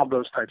allow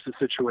those types of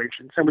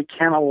situations, and we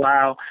can't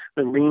allow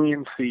the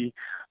leniency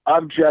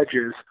of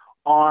judges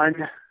on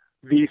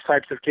these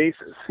types of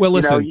cases. Well,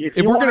 listen,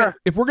 if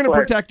we're going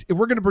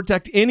to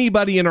protect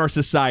anybody in our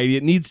society,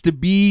 it needs to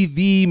be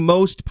the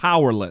most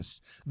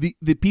powerless.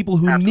 The people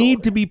who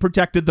need to be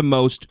protected the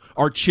most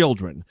are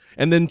children,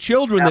 and then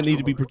children that need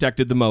to be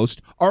protected the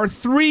most are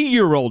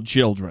 3-year-old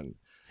children.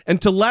 And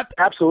to let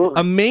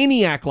a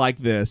maniac like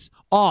this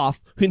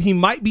off when he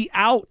might be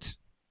out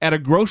at a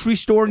grocery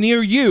store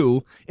near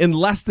you in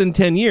less than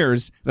 10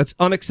 years, that's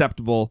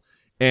unacceptable.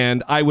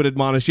 And I would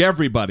admonish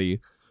everybody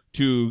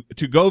to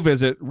go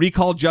visit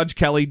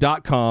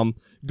recalljudgekelly.com.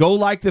 Go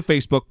like the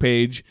Facebook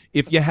page.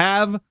 If you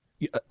have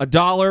 $1,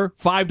 $5,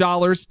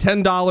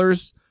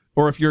 $10,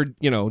 or if you're,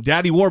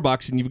 Daddy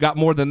Warbucks and you've got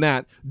more than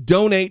that,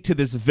 donate to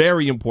this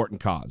very important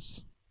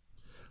cause.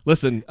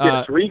 Listen.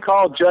 Yes,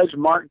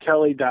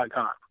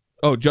 recalljudgemarkkelly.com.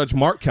 Oh, Judge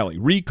Marc Kelly.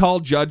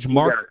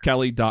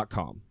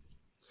 Recalljudgemarkkelly.com.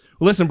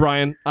 Listen,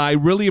 Bryan, I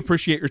really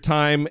appreciate your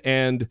time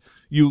and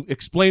you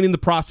explaining the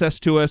process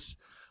to us.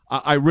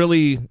 I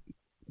really,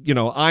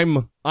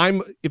 I'm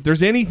if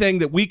there's anything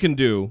that we can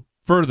do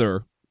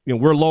further,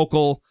 we're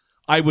local.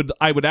 I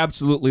would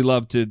absolutely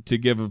love to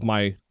give of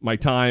my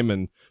time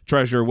and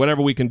treasure,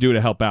 whatever we can do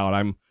to help out.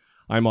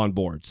 I'm on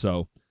board.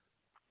 So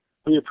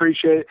we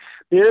appreciate it.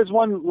 There is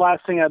one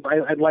last thing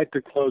I'd like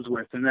to close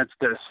with, and that's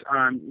this.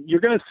 You're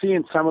going to see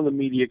in some of the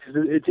media,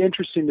 because it's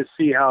interesting to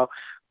see how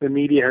the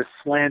media has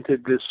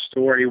slanted this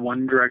story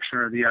one direction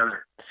or the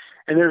other.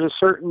 And there's a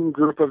certain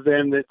group of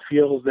them that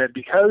feels that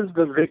because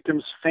the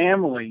victim's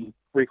family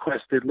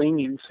requested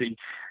leniency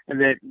and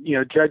that,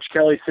 Judge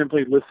Kelly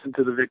simply listened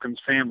to the victim's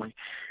family.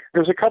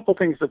 There's a couple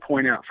things to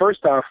point out.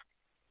 First off,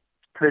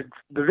 the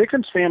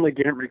victim's family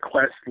didn't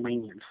request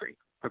leniency,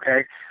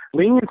 okay?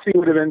 Leniency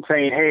would have been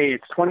saying, hey,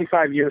 it's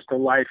 25 years to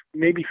life,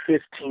 maybe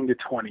 15 to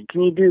 20.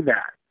 Can you do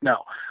that? No.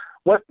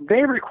 What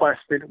they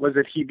requested was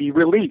that he be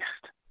released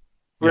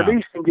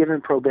and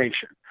given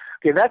probation.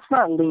 Okay, that's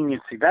not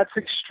leniency. That's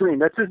extreme.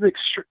 That's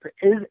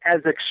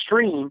as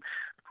extreme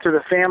to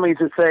the families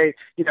that say,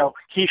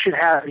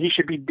 he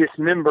should be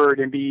dismembered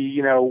and be,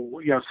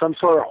 some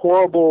sort of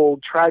horrible,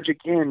 tragic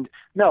end.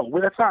 No,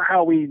 that's not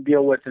how we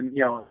deal with in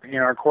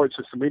our court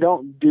system. We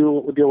don't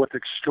deal with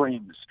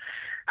extremes.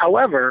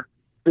 However,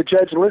 the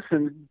judge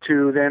listened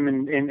to them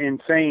in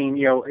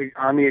saying,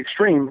 on the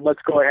extreme,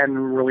 let's go ahead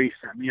and release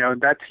him.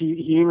 He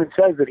even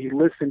says that he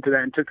listened to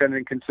that and took that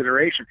into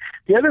consideration.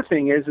 The other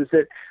thing is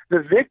that the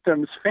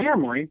victim's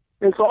family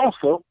is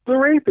also the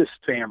rapist's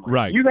family.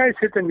 Right. You guys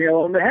hit the nail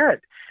on the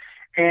head.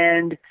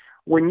 And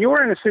when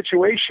you're in a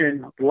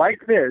situation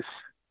like this,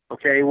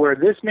 okay, where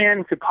this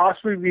man could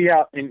possibly be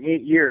out in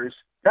 8 years,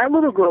 that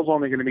little girl's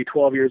only going to be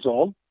 12 years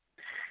old.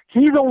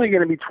 He's only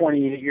going to be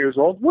 28 years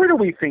old. Where do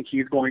we think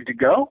he's going to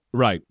go?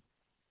 Right.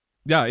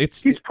 Yeah,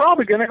 he's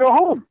probably going to go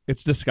home.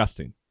 It's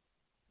disgusting.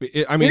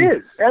 It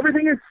is.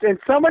 Everything is, and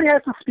somebody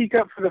has to speak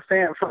up for the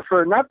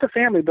for not the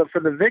family, but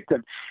for the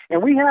victim.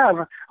 And we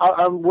have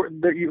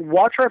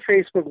watch our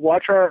Facebook,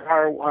 watch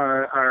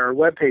our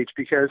webpage,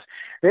 because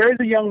there is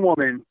a young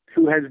woman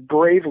who has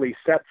bravely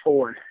stepped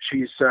forward.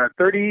 She's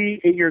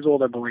 38 years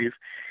old, I believe,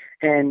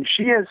 and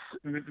she has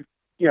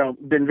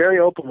been very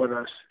open with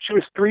us. She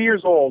was 3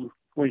 years old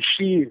when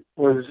she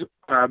was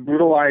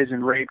brutalized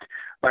and raped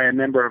by a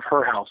member of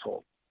her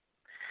household.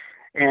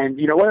 And,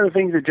 one of the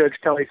things that Judge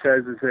Kelly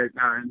says is that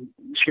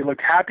she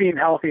looked happy and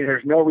healthy, and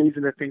there's no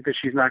reason to think that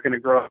she's not going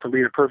to grow up to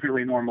lead a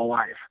perfectly normal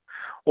life.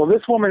 Well,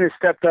 this woman has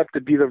stepped up to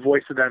be the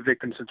voice of that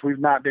victim since we've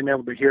not been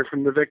able to hear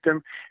from the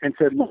victim, and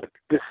said, look,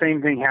 the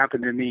same thing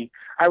happened to me.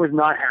 I was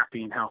not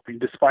happy and healthy,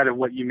 despite of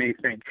what you may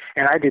think,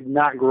 and I did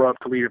not grow up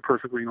to lead a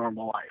perfectly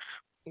normal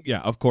life. Yeah,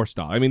 of course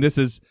not. I mean, this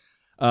is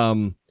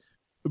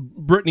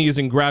Brittany is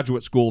in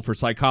graduate school for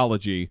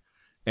psychology,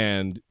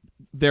 and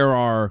there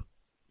are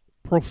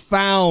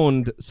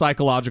profound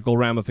psychological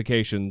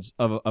ramifications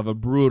of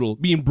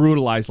being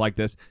brutalized like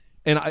this.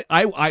 And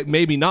I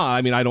maybe not,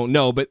 I mean, I don't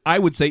know, but I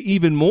would say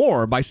even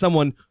more by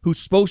someone who's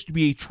supposed to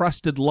be a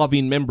trusted,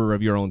 loving member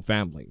of your own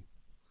family.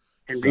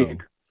 Indeed.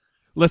 So,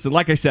 listen,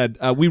 like I said,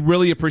 we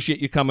really appreciate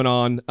you coming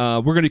on.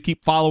 We're going to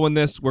keep following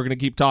this. We're going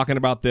to keep talking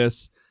about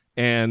this.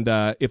 And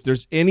if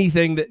there's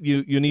anything that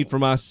you need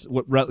from us,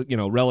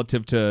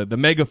 relative to the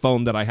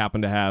megaphone that I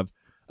happen to have,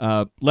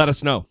 let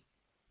us know.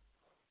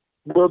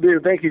 Will do.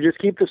 Thank you. Just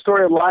keep the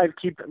story alive.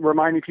 Keep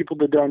reminding people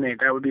to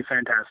donate. That would be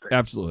fantastic.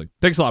 Absolutely.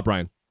 Thanks a lot,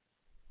 Bryan.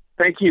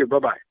 Thank you.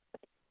 Bye-bye.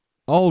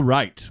 All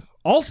right.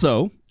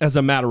 Also, as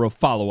a matter of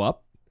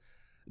follow-up,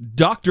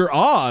 Dr.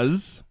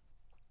 Oz,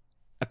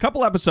 a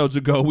couple episodes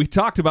ago, we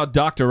talked about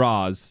Dr.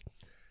 Oz,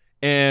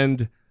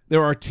 and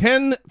there are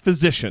 10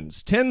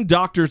 physicians, 10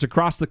 doctors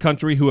across the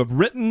country who have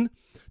written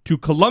to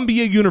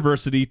Columbia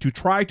University to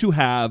try to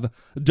have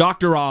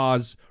Dr.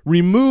 Oz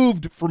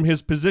removed from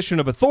his position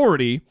of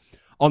authority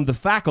on the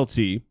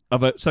faculty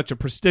of such a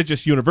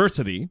prestigious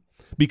university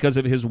because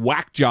of his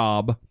whack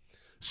job,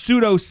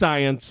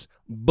 pseudoscience,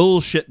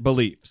 bullshit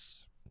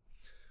beliefs.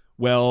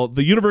 Well,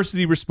 the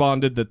university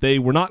responded that they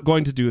were not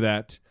going to do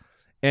that.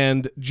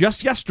 And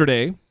just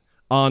yesterday,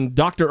 on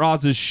Dr.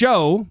 Oz's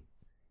show,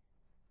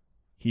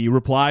 he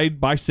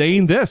replied by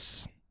saying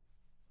this.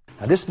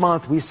 Now, this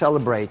month, we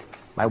celebrate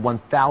my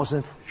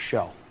 1,000th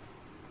show.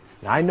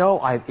 Now, I know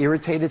I've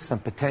irritated some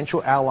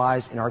potential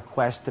allies in our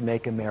quest to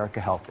make America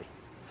healthy.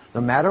 No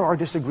matter our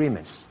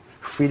disagreements,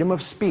 freedom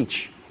of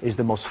speech is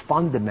the most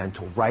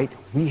fundamental right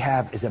we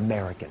have as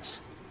Americans.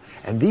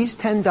 And these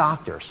 10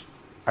 doctors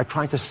are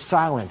trying to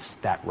silence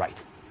that right.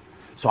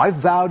 So I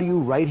vow to you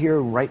right here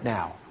and right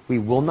now, we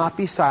will not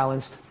be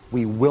silenced.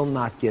 We will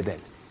not give in.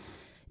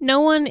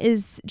 No one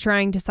is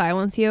trying to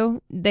silence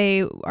you.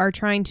 They are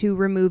trying to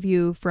remove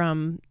you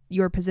from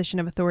your position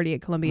of authority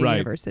at Columbia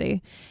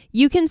University.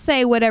 You can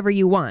say whatever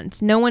you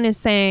want. No one is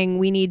saying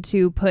we need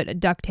to put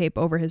duct tape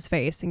over his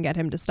face and get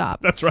him to stop.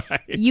 That's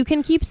right. You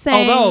can keep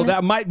saying... Although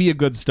that might be a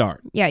good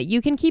start. Yeah,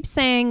 you can keep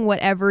saying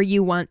whatever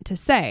you want to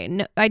say.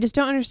 No, I just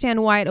don't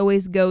understand why it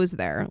always goes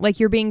there. Like,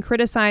 you're being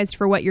criticized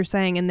for what you're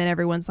saying, and then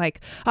everyone's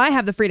like, I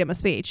have the freedom of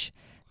speech.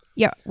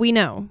 Yeah, we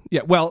know.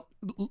 Yeah, well,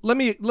 let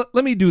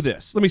me do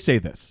this. Let me say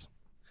this.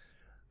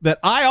 That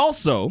I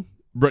also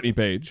Brittany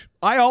Page,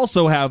 I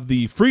also have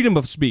the freedom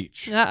of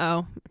speech.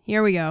 Uh-oh.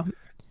 Here we go.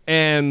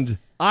 And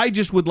I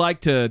just would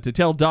like to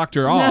tell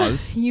Dr.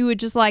 Oz. You would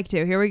just like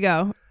to. Here we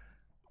go.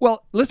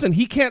 Well, listen,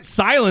 he can't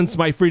silence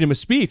my freedom of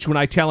speech when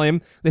I tell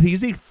him that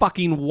he's a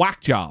fucking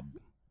whack job.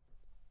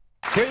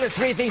 Here are the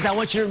 3 things I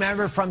want you to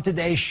remember from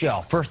today's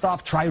show. First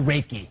off, try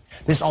Reiki.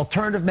 This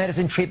alternative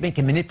medicine treatment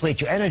can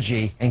manipulate your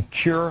energy and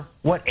cure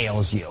what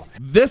ails you.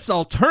 This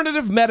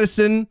alternative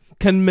medicine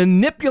can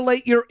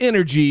manipulate your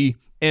energy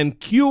and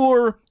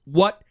cure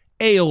what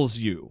ails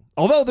you.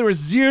 Although there is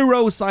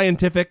zero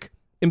scientific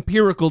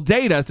empirical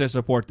data to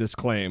support this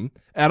claim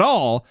at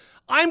all,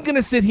 I'm going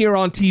to sit here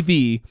on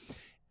TV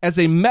as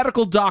a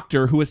medical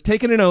doctor who has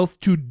taken an oath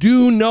to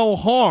do no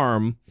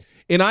harm,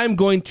 and I'm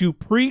going to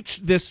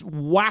preach this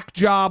whack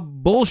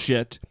job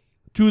bullshit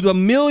to the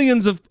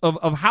millions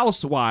of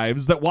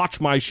housewives that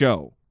watch my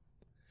show.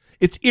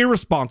 It's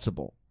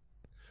irresponsible.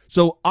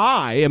 So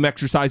I am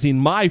exercising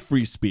my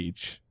free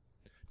speech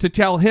to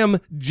tell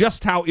him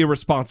just how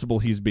irresponsible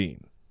he's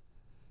being.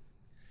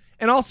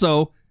 And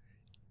also,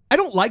 I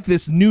don't like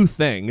this new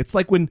thing. It's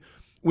like when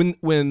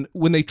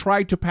they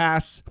tried to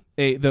pass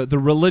the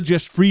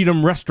Religious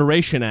Freedom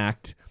Restoration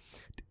Act,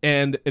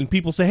 and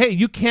people say, hey,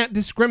 you can't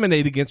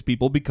discriminate against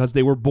people because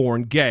they were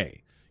born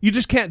gay. You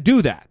just can't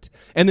do that.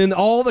 And then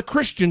all the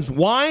Christians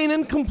whine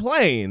and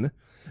complain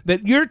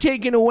that you're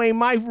taking away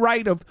my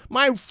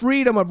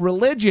freedom of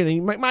religion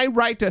and my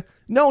right to...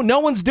 No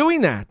one's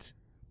doing that.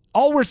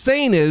 All we're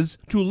saying is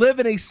to live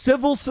in a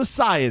civil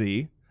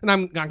society, and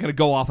I'm not going to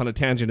go off on a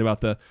tangent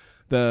about the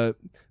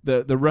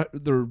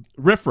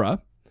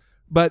RFRA,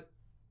 but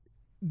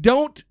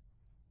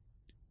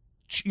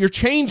you're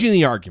changing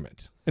the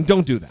argument, and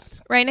don't do that.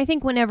 Right, and I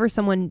think whenever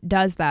someone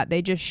does that,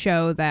 they just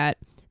show that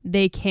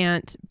they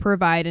can't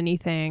provide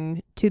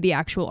anything to the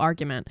actual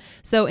argument.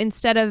 So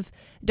instead of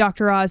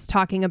Dr. Oz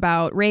talking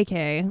about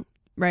Reiki,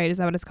 right, is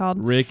that what it's called?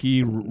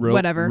 Reiki,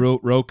 whatever.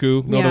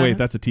 Roku. No, yeah. Wait,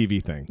 that's a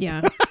TV thing.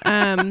 Yeah.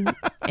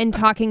 And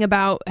talking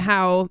about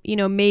how,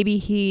 maybe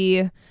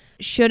he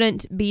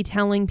shouldn't be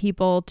telling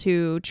people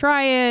to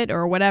try it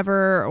or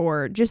whatever,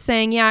 or just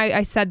saying, yeah,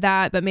 I said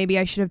that, but maybe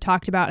I should have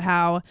talked about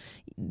how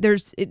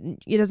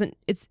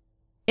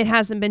it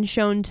hasn't been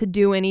shown to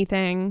do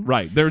anything.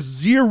 Right. There's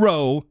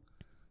zero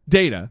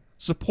data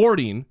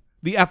supporting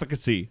the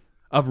efficacy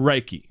of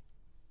Reiki.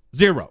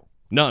 Zero.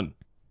 None.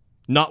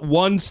 Not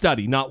one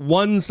study. Not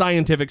one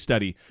scientific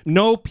study.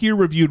 No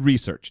peer-reviewed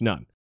research.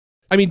 None.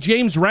 I mean,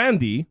 James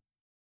Randi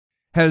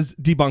has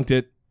debunked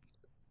it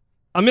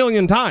a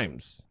million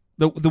times.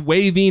 The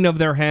waving of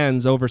their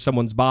hands over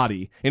someone's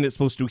body, and it's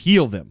supposed to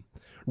heal them,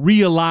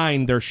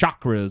 realign their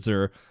chakras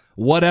or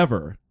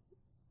whatever,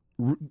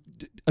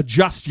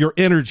 adjust your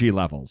energy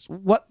levels.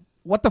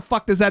 What the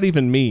fuck does that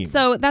even mean?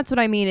 So that's what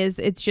I mean is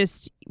it's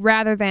just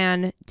rather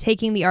than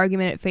taking the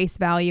argument at face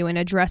value and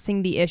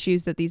addressing the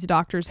issues that these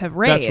doctors have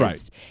raised, that's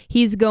right.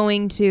 He's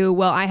going to,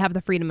 well, I have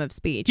the freedom of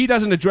speech. He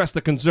doesn't address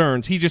the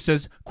concerns. He just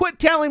says, quit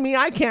telling me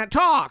I can't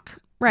talk.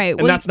 Right.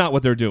 And that's not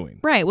what they're doing.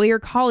 Right. Well, your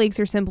colleagues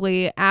are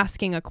simply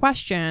asking a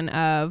question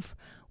of,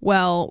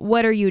 well,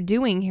 what are you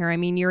doing here? I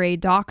mean, you're a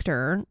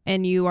doctor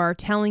and you are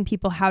telling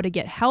people how to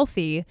get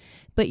healthy,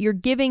 but you're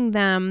giving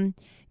them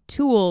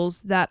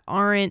tools that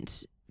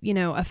aren't,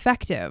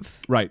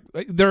 effective. Right.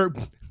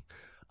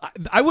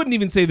 I wouldn't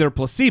even say they're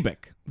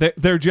placebo-ic.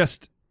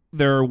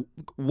 They're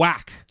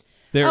whack.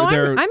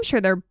 I'm sure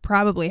they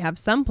probably have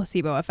some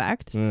placebo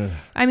effect.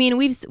 I mean,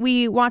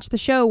 we watched the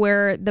show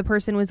where the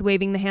person was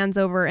waving the hands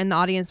over and the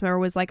audience member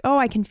was like, oh,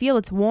 I can feel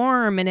it's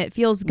warm and it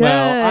feels good.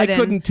 Well, I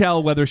couldn't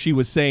tell whether she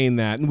was saying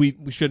that, and we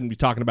shouldn't be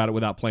talking about it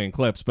without playing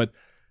clips, but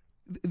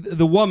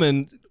the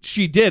woman,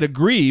 she did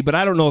agree, but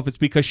I don't know if it's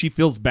because she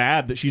feels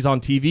bad that she's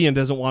on TV and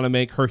doesn't want to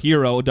make her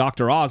hero,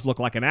 Dr. Oz, look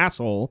like an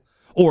asshole,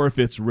 or if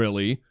it's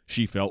really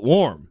she felt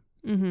warm.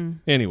 Mm-hmm.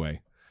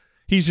 Anyway,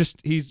 he's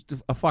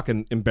a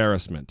fucking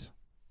embarrassment.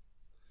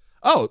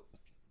 Oh,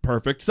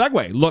 perfect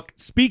segue. Look,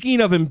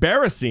 speaking of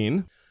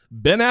embarrassing,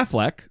 Ben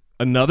Affleck,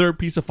 another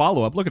piece of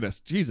follow-up. Look at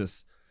this.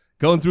 Jesus.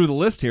 Going through the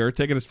list here,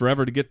 taking us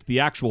forever to get to the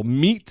actual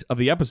meat of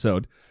the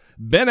episode.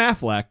 Ben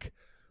Affleck,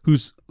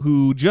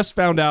 who just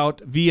found out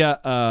via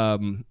a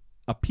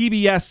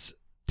PBS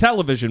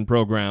television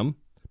program,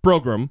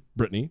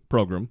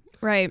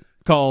 right,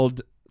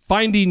 called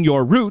Finding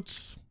Your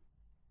Roots.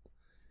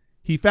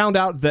 He found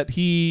out that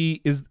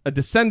he is a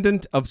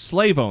descendant of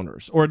slave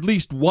owners, or at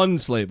least one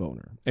slave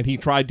owner, and he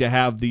tried to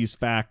have these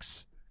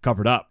facts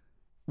covered up.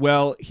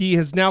 Well, he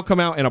has now come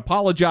out and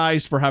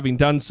apologized for having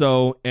done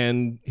so,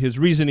 and his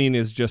reasoning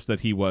is just that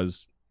he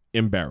was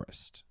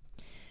embarrassed.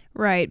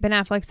 Right. Ben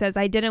Affleck says,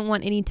 I didn't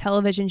want any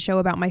television show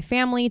about my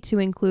family to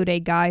include a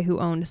guy who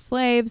owned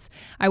slaves.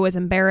 I was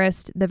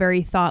embarrassed. The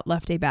very thought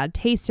left a bad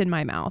taste in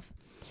my mouth.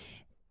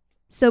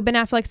 So Ben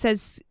Affleck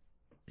says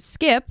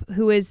Skip,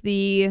 who is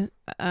the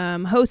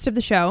host of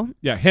the show.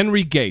 Yeah,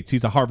 Henry Gates.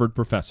 He's a Harvard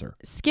professor.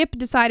 Skip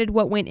decided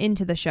what went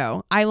into the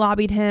show. I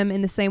lobbied him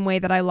in the same way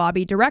that I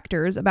lobby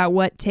directors about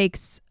what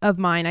takes of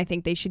mine I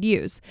think they should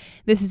use.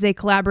 This is a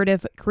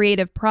collaborative,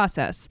 creative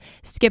process.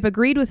 Skip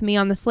agreed with me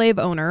on the slave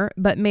owner,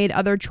 but made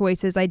other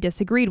choices I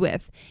disagreed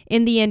with.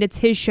 In the end, it's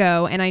his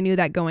show, and I knew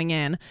that going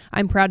in.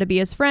 I'm proud to be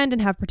his friend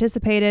and have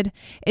participated.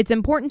 It's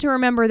important to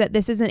remember that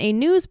this isn't a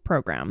news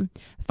program.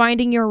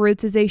 Finding Your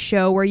Roots is a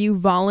show where you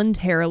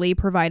voluntarily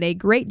provide a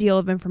great deal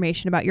of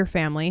information about your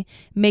family,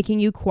 making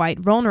you quite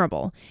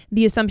vulnerable.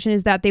 The assumption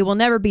is that they will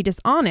never be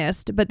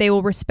dishonest, but they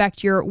will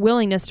respect your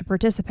willingness to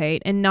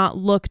participate and not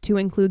look to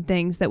include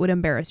things that would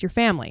embarrass your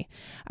family.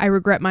 I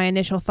regret my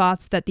initial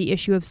thoughts that the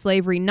issue of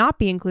slavery not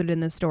be included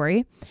in this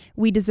story.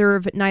 We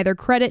deserve neither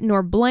credit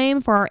nor blame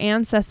for our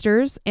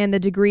ancestors, and the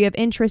degree of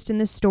interest in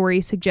this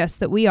story suggests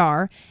that we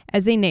are,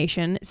 as a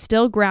nation,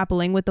 still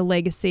grappling with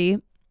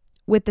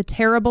the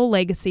terrible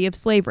legacy of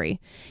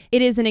slavery.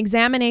 It is an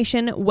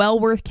examination well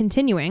worth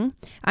continuing.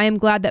 I am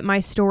glad that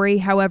my story,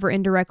 however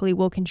indirectly,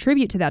 will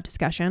contribute to that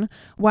discussion.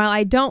 While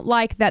I don't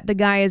like that the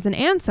guy is an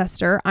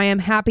ancestor, I am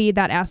happy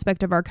that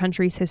aspect of our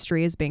country's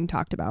history is being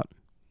talked about.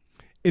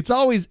 It's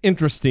always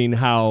interesting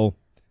how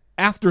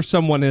after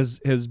someone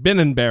has been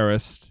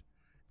embarrassed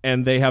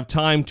and they have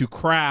time to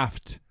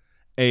craft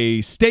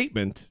a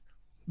statement,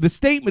 the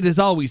statement is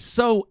always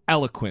so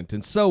eloquent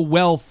and so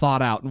well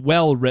thought out and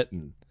well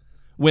written.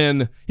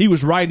 When he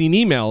was writing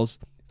emails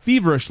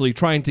feverishly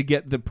trying to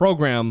get the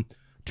program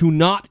to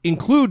not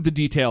include the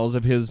details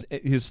of his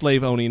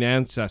slave-owning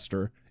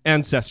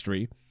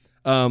ancestry,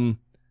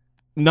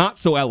 not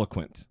so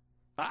eloquent.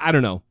 I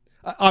don't know.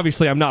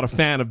 Obviously, I'm not a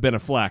fan of Ben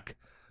Affleck,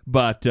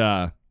 but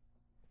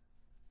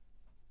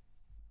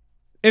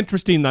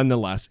interesting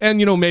nonetheless. And,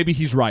 maybe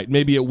he's right.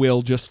 Maybe it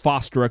will just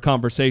foster a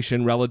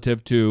conversation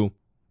relative to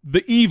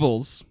the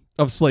evils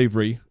of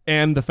slavery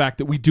and the fact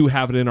that we do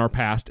have it in our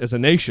past as a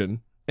nation.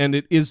 And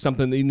it is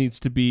something that needs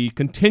to be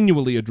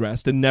continually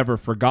addressed and never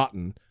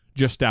forgotten,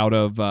 just out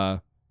of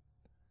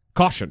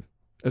caution,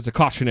 as a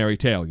cautionary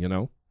tale,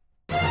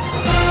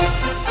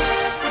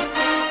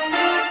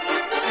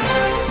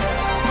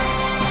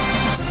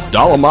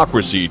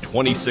 Dollemocracy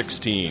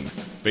 2016,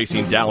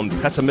 facing down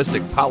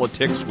pessimistic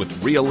politics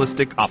with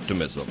realistic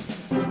optimism.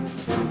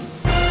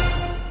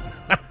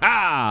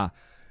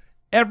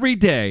 Every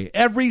day,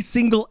 every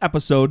single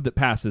episode that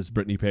passes,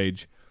 Brittany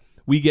Page,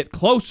 we get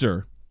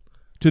closer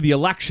to the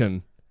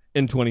election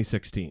in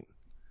 2016.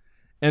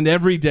 And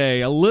every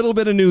day, a little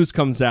bit of news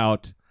comes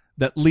out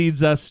that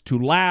leads us to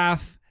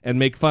laugh and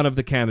make fun of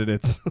the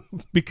candidates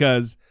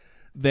because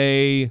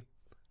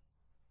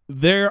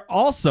they're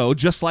also,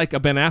 just like a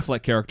Ben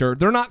Affleck character,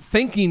 they're not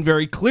thinking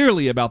very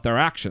clearly about their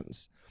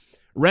actions.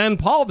 Rand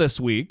Paul this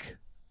week,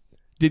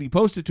 did he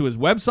post it to his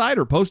website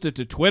or post it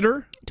to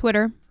Twitter?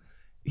 Twitter.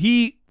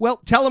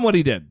 Tell him what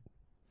he did.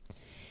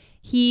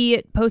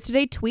 He posted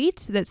a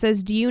tweet that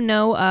says, "Do you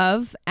know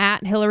of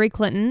 @Hillary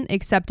Clinton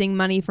accepting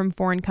money from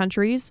foreign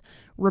countries?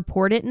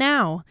 Report it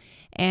now."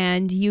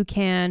 And you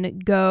can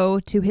go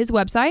to his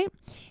website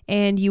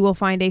and you will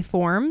find a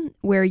form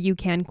where you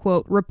can,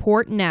 quote,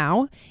 report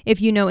now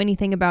if you know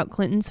anything about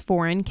Clinton's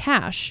foreign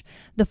cash.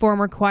 The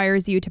form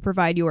requires you to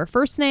provide your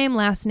first name,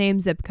 last name,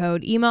 zip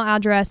code, email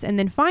address, and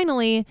then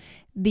finally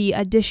the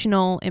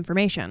additional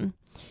information.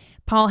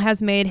 Paul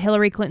has made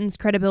Hillary Clinton's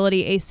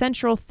credibility a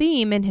central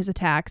theme in his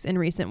attacks in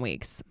recent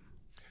weeks.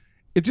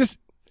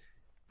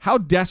 How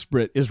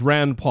desperate is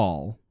Rand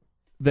Paul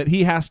that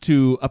he has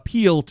to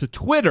appeal to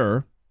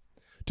Twitter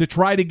to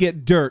try to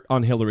get dirt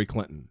on Hillary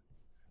Clinton?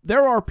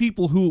 There are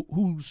people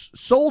whose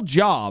sole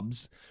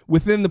jobs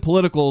within the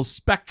political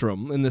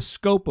spectrum and the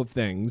scope of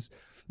things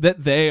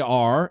that they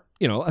are,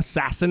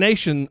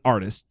 assassination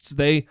artists.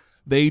 They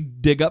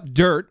dig up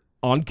dirt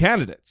on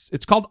candidates.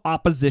 It's called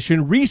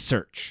opposition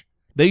research.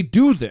 They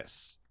do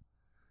this.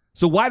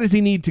 So why does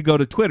he need to go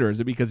to Twitter? Is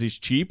it because he's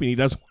cheap and he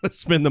doesn't want to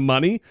spend the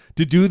money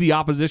to do the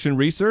opposition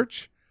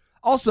research?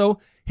 Also,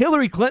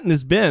 Hillary Clinton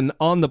has been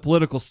on the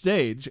political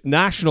stage,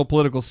 national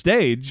political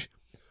stage,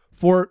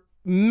 for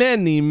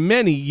many,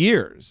 many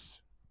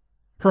years.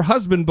 Her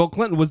husband, Bill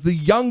Clinton, was the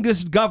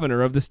youngest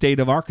governor of the state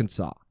of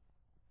Arkansas.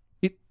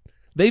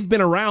 They've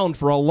been around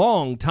for a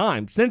long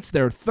time, since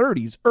their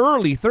 30s,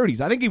 early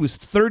 30s. I think he was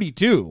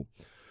 32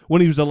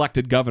 when he was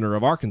elected governor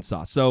of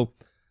Arkansas. So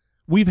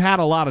we've had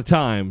a lot of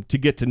time to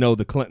get to know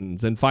the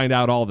Clintons and find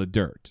out all the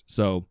dirt.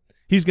 So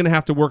he's going to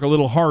have to work a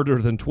little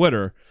harder than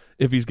Twitter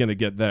if he's going to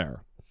get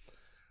there.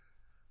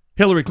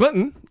 Hillary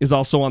Clinton is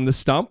also on the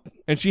stump,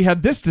 and she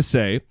had this to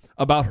say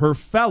about her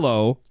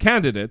fellow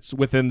candidates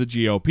within the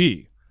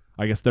GOP.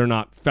 I guess they're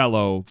not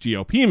fellow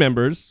GOP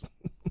members,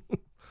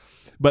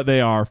 but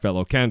they are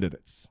fellow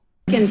candidates.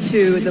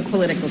 Into the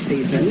political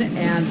season,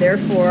 and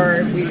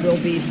therefore we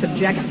will be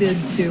subjected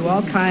to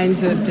all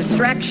kinds of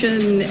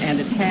distraction and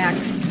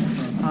attacks.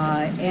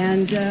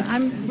 And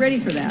I'm ready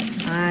for that.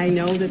 I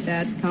know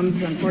that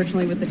comes,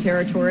 unfortunately, with the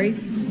territory.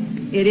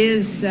 It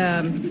is,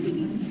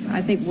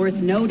 I think,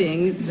 worth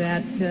noting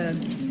that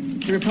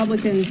the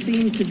Republicans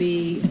seem to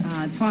be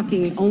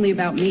talking only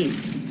about me.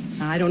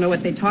 I don't know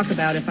what they'd talk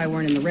about if I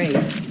weren't in the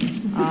race,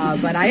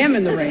 but I am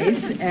in the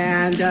race,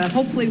 and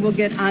hopefully we'll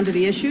get onto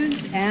the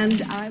issues,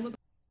 and I look...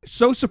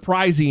 So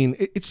surprising.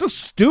 It's so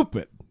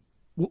stupid.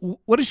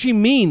 What does she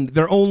mean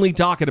they're only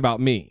talking about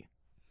me?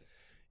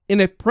 In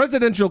a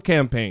presidential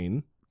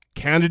campaign,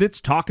 candidates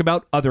talk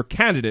about other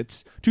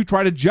candidates to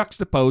try to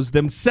juxtapose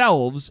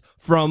themselves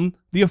from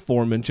the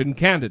aforementioned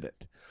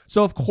candidate.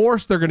 So, of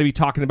course, they're going to be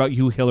talking about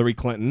you, Hillary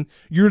Clinton.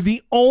 You're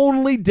the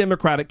only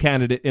Democratic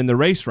candidate in the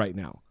race right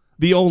now.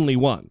 The only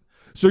one.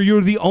 So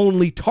you're the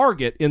only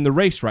target in the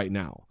race right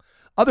now.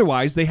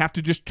 Otherwise, they have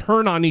to just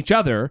turn on each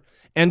other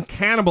and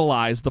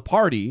cannibalize the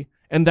party,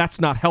 and that's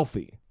not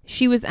healthy.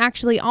 She was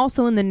actually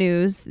also in the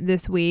news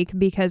this week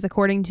because,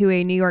 according to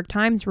a New York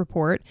Times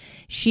report,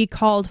 she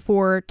called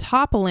for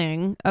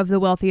toppling of the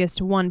wealthiest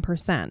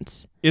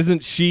 1%.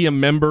 Isn't she a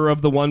member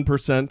of the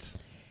 1%?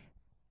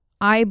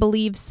 I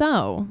believe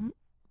so.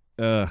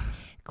 Ugh.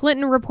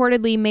 Clinton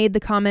reportedly made the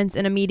comments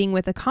in a meeting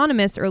with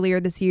economists earlier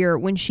this year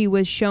when she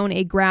was shown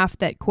a graph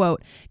that,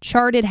 quote,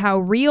 charted how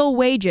real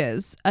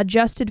wages,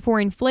 adjusted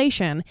for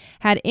inflation,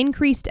 had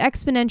increased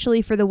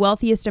exponentially for the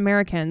wealthiest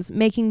Americans,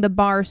 making the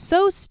bar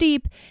so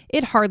steep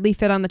it hardly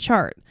fit on the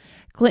chart.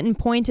 Clinton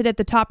pointed at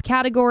the top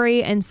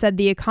category and said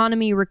the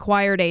economy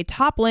required a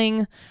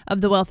toppling of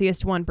the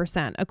wealthiest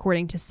 1%,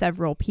 according to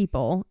several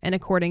people, and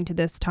according to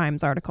this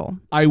Times article.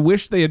 I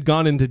wish they had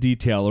gone into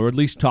detail, or at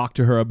least talked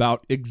to her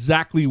about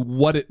exactly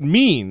what it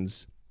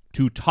means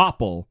to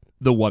topple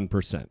the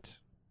 1%.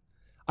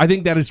 I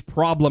think that is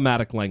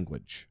problematic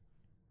language.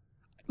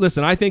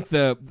 Listen, I think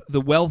the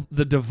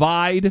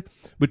divide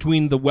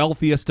between the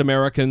wealthiest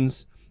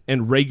Americans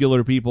and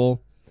regular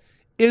people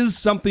is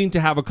something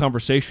to have a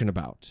conversation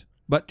about.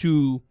 But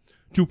to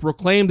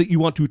proclaim that you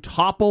want to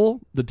topple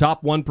the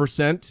top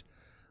 1%,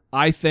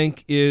 I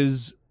think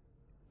it's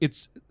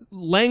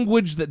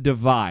language that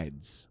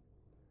divides.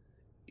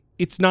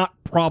 It's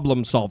not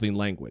problem-solving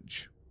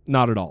language.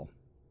 Not at all.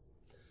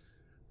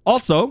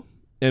 Also,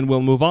 and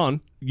we'll move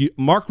on,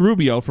 Marc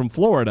Rubio from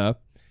Florida,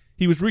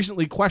 he was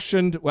recently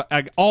questioned, well,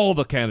 all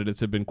the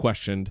candidates have been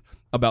questioned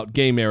about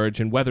gay marriage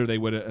and whether they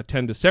would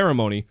attend a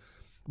ceremony,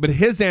 but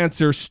his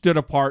answer stood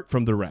apart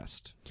from the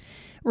rest.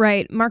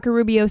 Right. Marco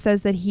Rubio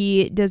says that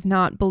he does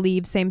not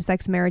believe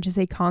same-sex marriage is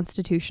a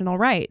constitutional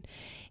right.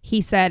 He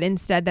said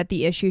instead that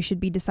the issue should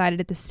be decided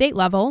at the state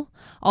level,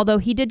 although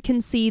he did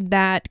concede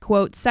that,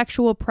 quote,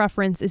 sexual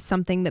preference is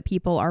something that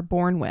people are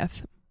born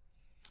with.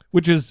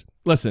 Which is,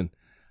 listen,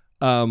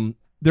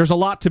 there's a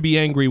lot to be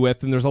angry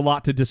with and there's a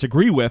lot to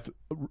disagree with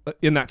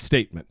in that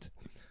statement.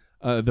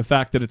 The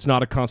fact that it's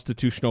not a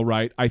constitutional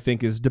right, I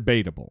think, is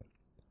debatable.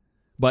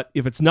 But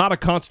if it's not a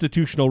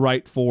constitutional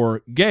right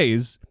for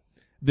gays,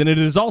 then it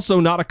is also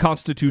not a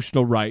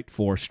constitutional right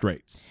for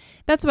straights.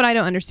 That's what I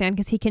don't understand,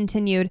 because he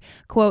continued,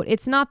 quote,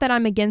 it's not that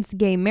I'm against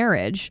gay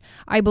marriage.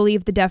 I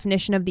believe the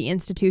definition of the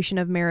institution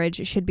of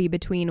marriage should be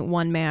between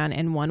one man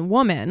and one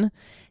woman.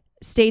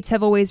 States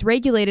have always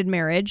regulated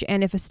marriage,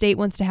 and if a state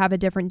wants to have a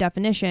different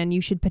definition, you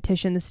should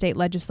petition the state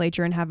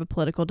legislature and have a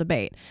political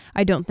debate.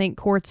 I don't think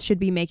courts should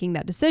be making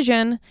that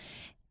decision.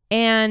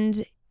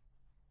 And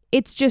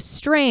it's just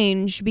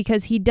strange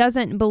because he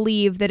doesn't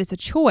believe that it's a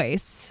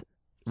choice.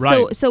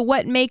 Right. So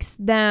what makes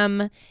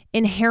them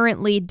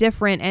inherently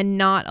different and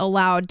not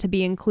allowed to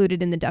be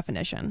included in the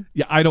definition?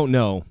 Yeah, I don't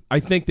know. I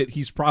think that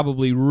he's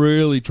probably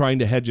really trying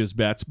to hedge his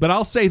bets. But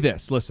I'll say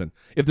this. Listen,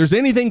 if there's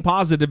anything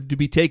positive to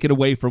be taken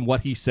away from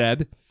what he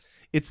said,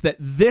 it's that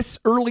this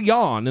early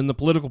on in the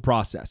political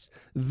process,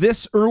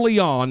 this early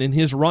on in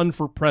his run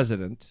for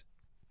president,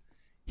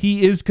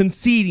 he is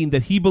conceding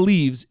that he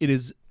believes it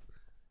is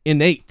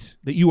innate,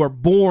 that you are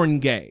born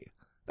gay.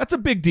 That's a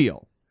big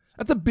deal.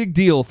 That's a big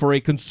deal for a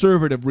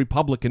conservative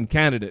Republican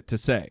candidate to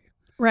say.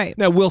 Right.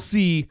 Now, we'll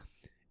see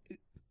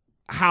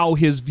how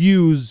his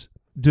views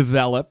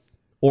develop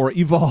or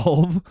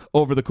evolve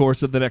over the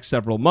course of the next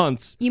several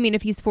months. You mean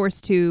if he's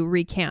forced to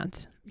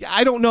recant? Yeah,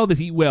 I don't know that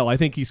he will. I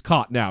think he's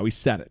caught now. He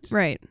said it.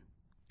 Right.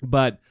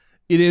 But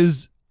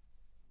it's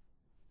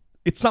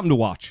something to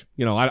watch.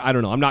 You know, I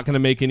don't know. I'm not going to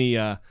make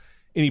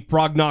any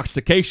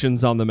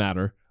prognostications on the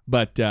matter,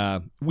 but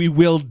we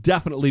will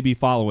definitely be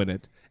following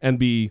it and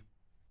be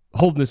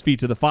holding his feet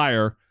to the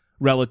fire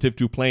relative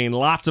to playing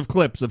lots of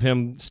clips of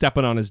him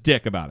stepping on his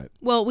dick about it.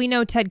 Well, we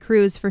know Ted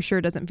Cruz for sure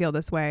doesn't feel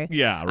this way.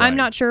 Yeah, right. I'm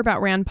not sure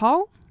about Rand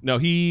Paul. No,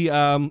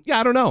 I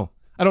don't know.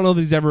 I don't know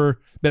that he's ever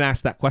been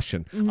asked that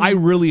question. Mm-hmm. I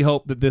really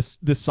hope that this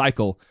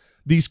cycle,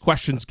 these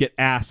questions get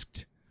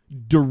asked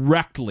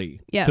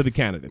directly to the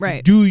candidates.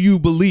 Right. Do you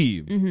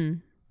believe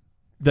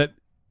that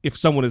if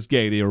someone is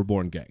gay, they were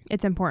born gay?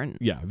 It's important.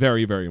 Yeah,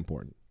 very, very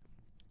important.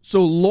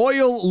 So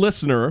loyal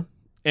listener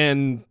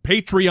and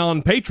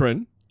Patreon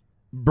patron,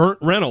 Burnt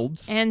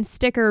Reynolds. And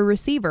sticker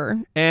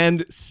receiver.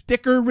 And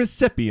sticker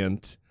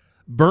recipient,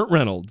 Burnt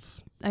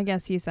Reynolds. I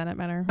guess you said it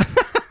better.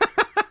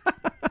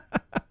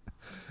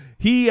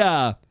 He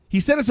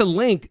sent us a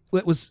link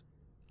that was,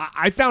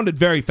 I found it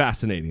very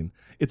fascinating.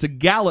 It's a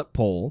Gallup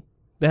poll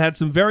that had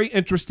some very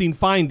interesting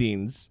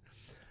findings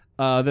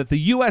that the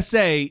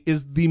USA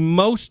is the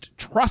most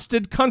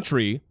trusted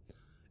country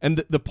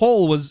And the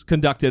poll was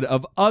conducted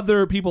of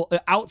other people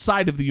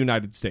outside of the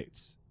United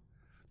States.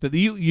 That the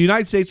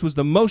United States was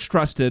the most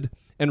trusted,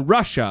 and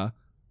Russia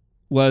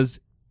was,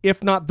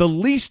 if not the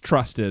least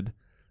trusted,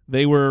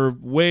 they were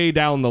way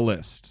down the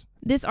list.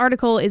 This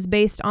article is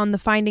based on the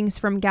findings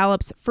from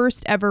Gallup's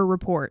first ever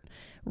report,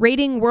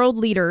 rating world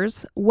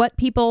leaders what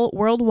people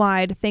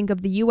worldwide think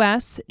of the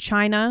U.S.,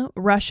 China,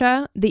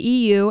 Russia, the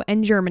EU,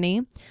 and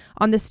Germany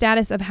on the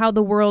status of how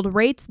the world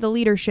rates the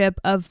leadership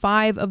of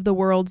 5 of the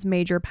world's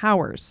major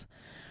powers.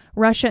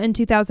 Russia in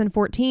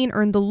 2014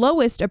 earned the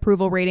lowest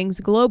approval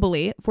ratings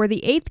globally for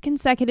the 8th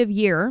consecutive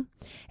year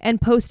and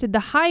posted the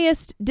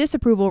highest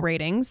disapproval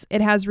ratings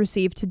it has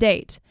received to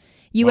date.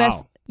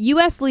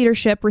 U.S.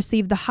 leadership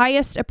received the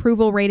highest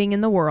approval rating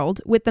in the world,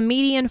 with the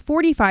median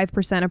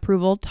 45%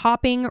 approval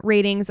topping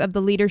ratings of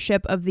the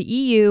leadership of the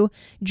EU,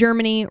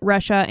 Germany,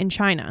 Russia, and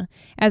China,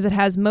 as it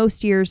has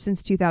most years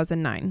since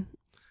 2009.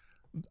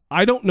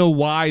 I don't know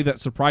why that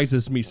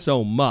surprises me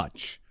so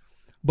much,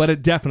 but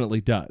it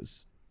definitely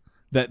does.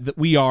 That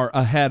we are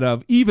ahead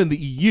of even the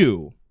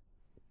EU.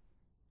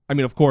 I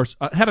mean, of course,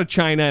 ahead of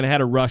China and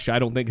ahead of Russia, I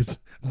don't think it's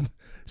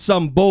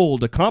some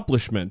bold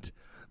accomplishment,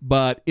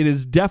 but it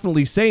is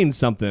definitely saying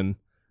something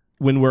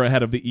when we're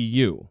ahead of the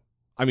EU.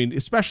 I mean,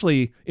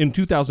 especially in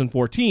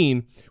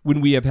 2014,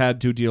 when we have had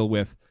to deal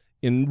with,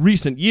 in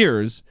recent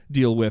years,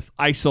 deal with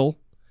ISIL,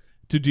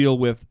 to deal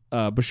with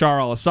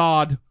Bashar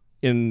al-Assad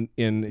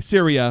in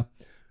Syria,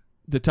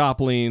 the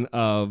toppling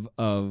of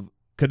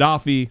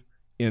Gaddafi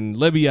in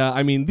Libya.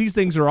 I mean, these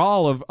things are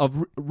all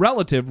of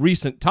relative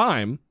recent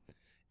time,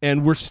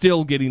 and we're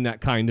still getting that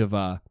kind of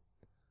a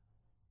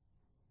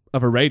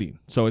rating.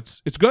 So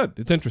it's good.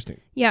 It's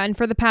interesting. Yeah, and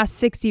for the past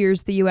 6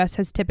 years, the U.S.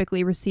 has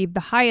typically received the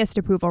highest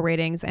approval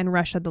ratings and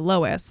Russia the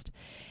lowest.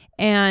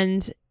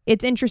 And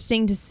it's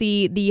interesting to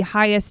see the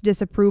highest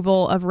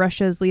disapproval of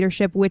Russia's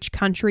leadership, which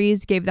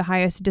countries gave the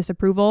highest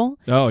disapproval.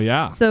 Oh,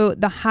 yeah. So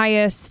the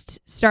highest,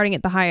 starting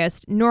at the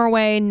highest,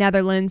 Norway,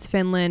 Netherlands,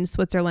 Finland,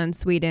 Switzerland,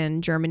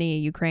 Sweden, Germany,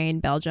 Ukraine,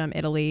 Belgium,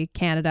 Italy,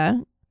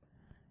 Canada.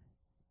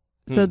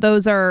 So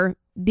those are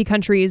the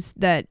countries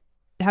that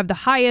have the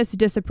highest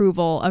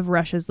disapproval of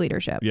Russia's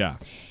leadership. Yeah.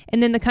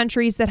 And then the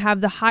countries that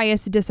have the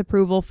highest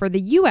disapproval for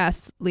the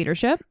U.S.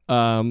 leadership.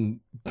 Go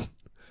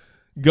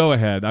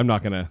ahead. I'm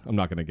not gonna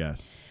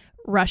guess.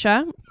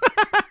 Russia.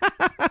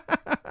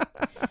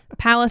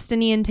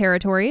 Palestinian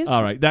territories.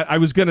 All right. That I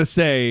was gonna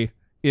say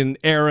in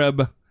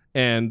Arab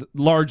and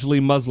largely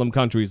Muslim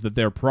countries that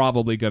they're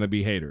probably gonna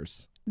be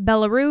haters.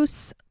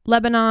 Belarus,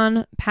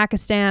 Lebanon,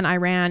 Pakistan,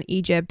 Iran,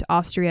 Egypt,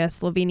 Austria,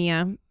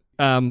 Slovenia.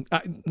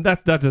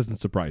 That doesn't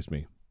surprise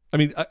me. I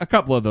mean, a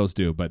couple of those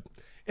do, but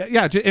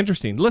yeah,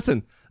 interesting.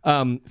 Listen,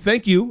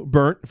 thank you,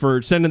 Bert,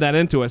 for sending that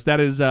in to us. That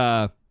is,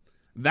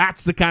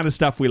 that's the kind of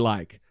stuff we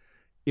like.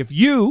 If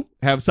you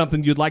have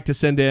something you'd like to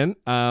send in,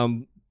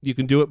 you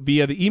can do it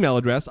via the email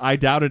address,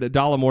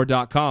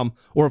 idoubted@dollemore.com,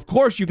 or of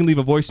course you can leave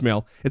a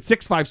voicemail at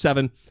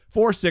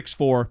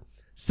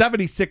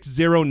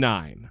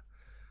 657-464-7609.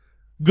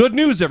 Good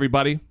news,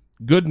 everybody.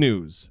 Good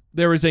news.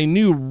 There is a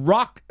new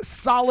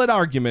rock-solid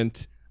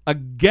argument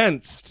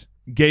against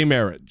gay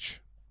marriage.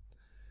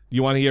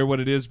 You want to hear what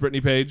it is,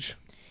 Brittany Page?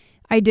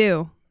 I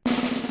do.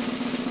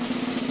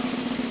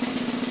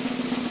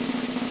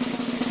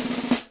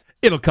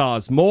 It'll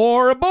cause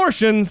more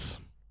abortions.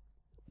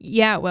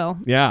 Yeah, it will.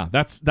 Yeah,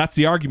 that's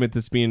the argument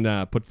that's being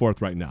put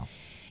forth right now.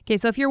 Okay,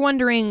 so if you're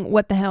wondering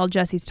what the hell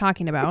Jesse's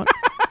talking about...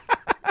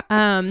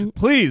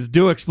 Please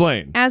do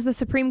explain. As the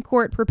Supreme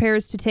Court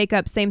prepares to take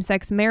up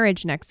same-sex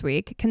marriage next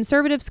week,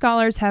 conservative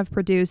scholars have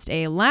produced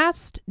a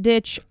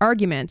last-ditch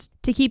argument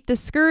to keep the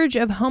scourge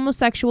of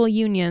homosexual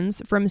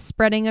unions from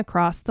spreading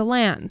across the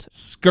land.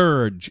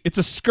 Scourge. It's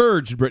a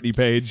scourge, Brittany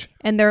Page.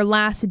 And their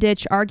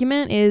last-ditch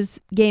argument is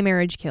gay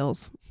marriage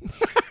kills.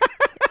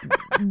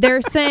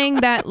 They're saying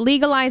that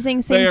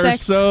legalizing same-sex... They are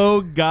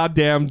so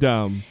goddamn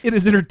dumb. It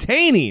is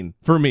entertaining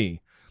for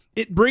me.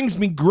 It brings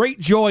me great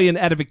joy and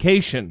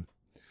edification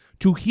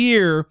to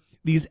hear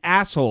these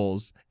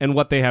assholes and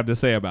what they have to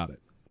say about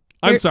it.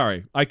 I'm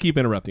sorry. I keep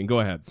interrupting.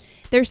 Go ahead.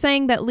 They're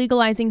saying that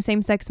legalizing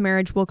same-sex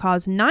marriage will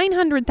cause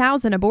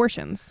 900,000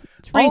 abortions.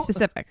 It's pretty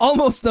specific.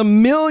 Almost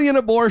 1 million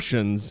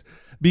abortions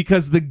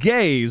because the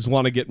gays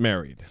want to get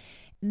married.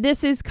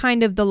 This is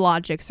kind of the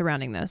logic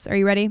surrounding this. Are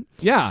you ready?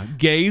 Yeah.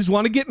 Gays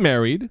want to get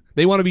married.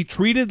 They want to be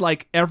treated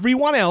like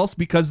everyone else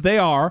because they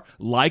are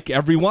like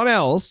everyone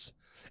else.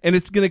 And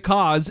it's going to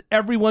cause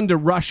everyone to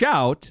rush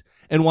out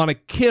and want to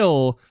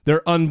kill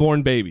their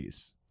unborn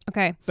babies.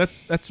 Okay.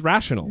 That's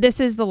rational. This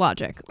is the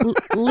logic.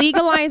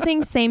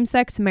 Legalizing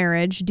same-sex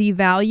marriage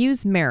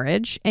devalues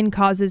marriage and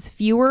causes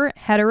fewer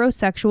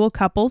heterosexual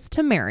couples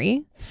to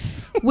marry,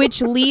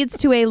 which leads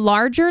to a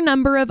larger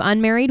number of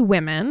unmarried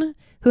women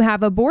who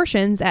have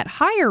abortions at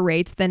higher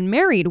rates than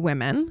married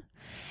women.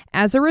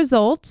 As a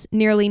result,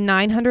 nearly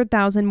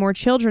 900,000 more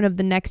children of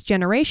the next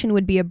generation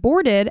would be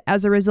aborted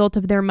as a result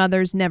of their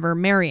mothers never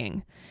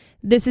marrying.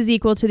 This is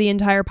equal to the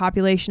entire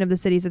population of the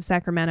cities of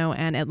Sacramento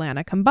and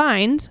Atlanta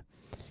combined.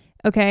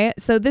 Okay,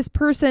 so this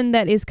person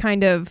that is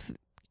kind of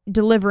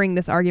delivering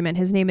this argument.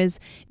 His name is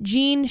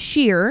Gene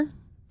Shear.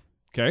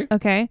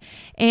 Okay.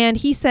 And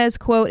he says,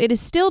 quote, "It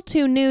is still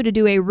too new to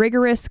do a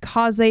rigorous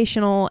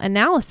causational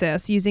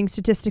analysis using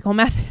statistical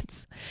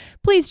methods."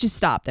 Please just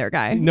stop there,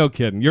 guy. No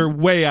kidding. You're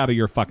way out of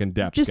your fucking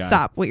depth, Just guy.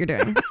 stop what you're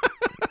doing.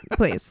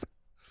 Please.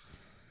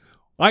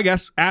 I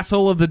guess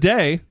asshole of the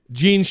day,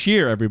 Gene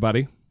Shear,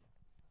 everybody.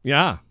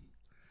 Yeah.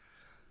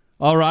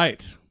 All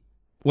right.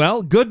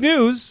 Well, good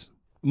news.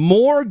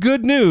 More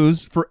good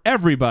news for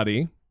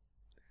everybody.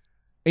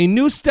 A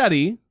new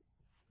study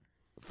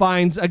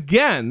finds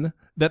again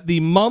that the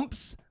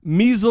mumps,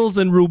 measles,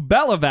 and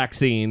rubella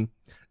vaccine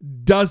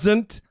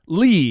doesn't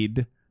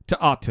lead to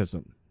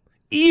autism,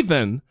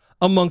 even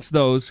amongst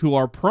those who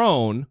are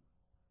prone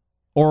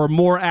or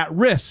more at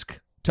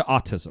risk to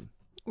autism.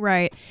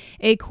 Right.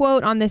 A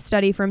quote on this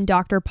study from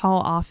Dr.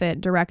 Paul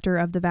Offit, director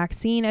of the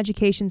Vaccine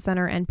Education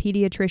Center and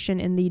pediatrician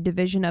in the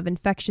Division of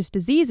Infectious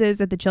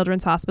Diseases at the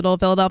Children's Hospital of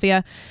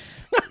Philadelphia,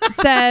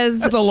 says...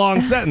 That's a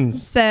long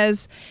sentence.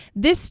 Says,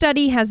 "This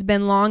study has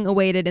been long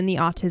awaited in the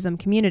autism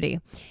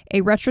community.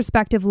 A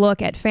retrospective look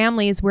at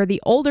families where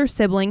the older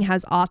sibling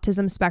has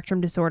autism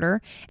spectrum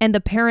disorder and the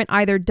parent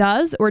either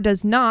does or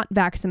does not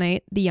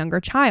vaccinate the younger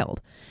child.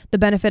 The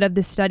benefit of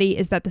this study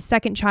is that the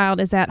second child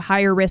is at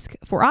higher risk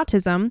for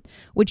autism,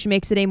 which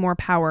makes it a more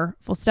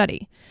powerful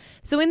study."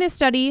 So in this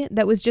study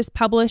that was just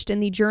published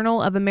in the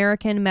Journal of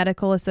American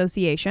Medical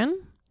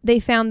Association, they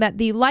found that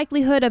the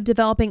likelihood of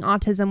developing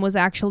autism was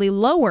actually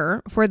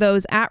lower for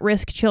those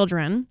at-risk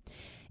children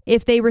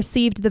if they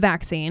received the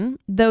vaccine,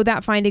 though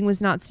that finding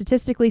was not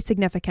statistically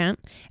significant,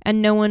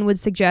 and no one would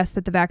suggest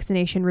that the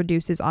vaccination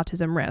reduces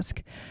autism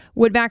risk.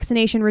 What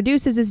vaccination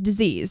reduces is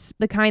disease,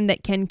 the kind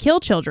that can kill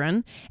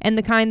children, and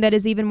the kind that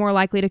is even more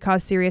likely to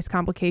cause serious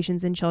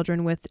complications in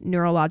children with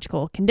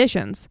neurological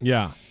conditions.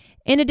 Yeah.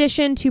 In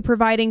addition to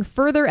providing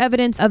further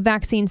evidence of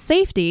vaccine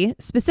safety,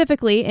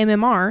 specifically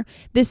MMR,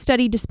 this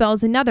study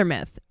dispels another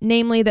myth,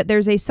 namely that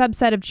there's a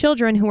subset of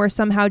children who are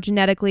somehow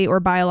genetically or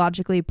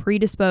biologically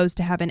predisposed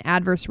to have an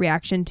adverse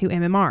reaction to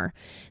MMR.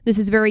 This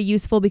is very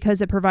useful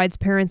because it provides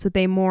parents with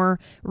a more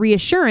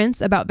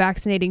reassurance about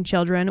vaccinating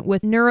children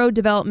with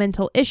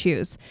neurodevelopmental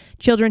issues,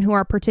 children who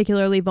are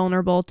particularly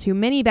vulnerable to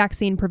many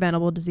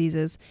vaccine-preventable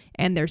diseases,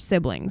 and their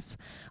siblings.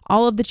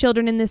 All of the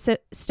children in this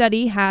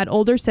study had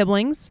older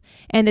siblings,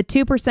 and the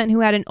 2% who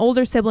had an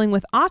older sibling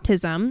with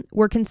autism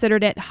were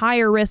considered at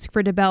higher risk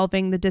for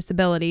developing the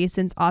disability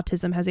since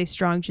autism has a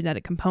strong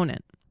genetic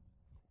component.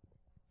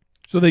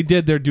 So they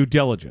did their due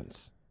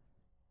diligence.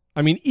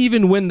 I mean,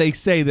 even when they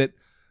say that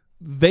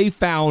they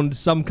found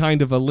some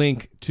kind of a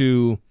link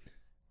to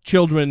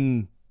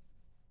children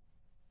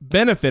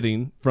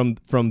benefiting from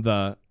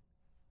the,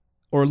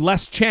 or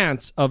less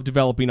chance of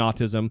developing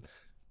autism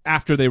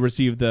after they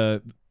received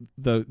the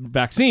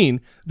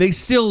vaccine, they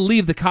still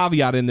leave the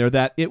caveat in there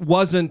that it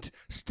wasn't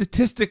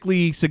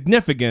statistically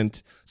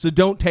significant, so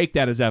don't take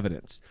that as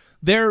evidence.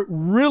 They're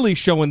really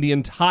showing the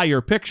entire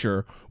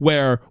picture,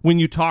 where when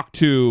you talk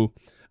to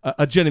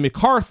a Jenny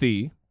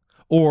McCarthy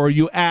or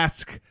you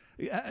ask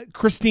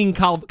Christine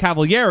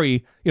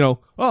Cavalieri,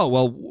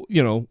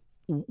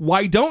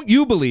 why don't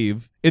you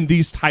believe in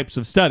these types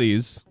of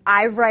studies?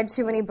 I've read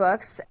too many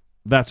books.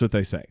 That's what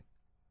they say.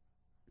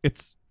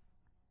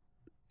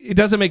 It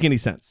doesn't make any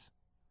sense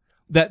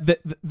that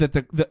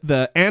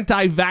the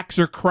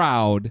anti-vaxxer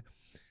crowd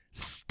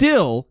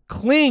still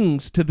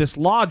clings to this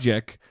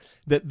logic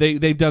that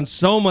they've done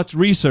so much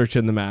research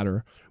in the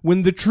matter,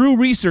 when the true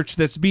research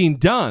that's being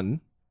done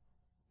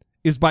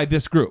is by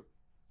this group,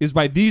 is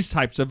by these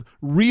types of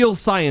real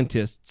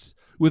scientists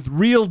with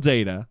real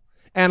data,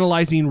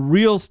 analyzing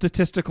real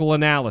statistical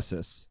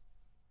analysis.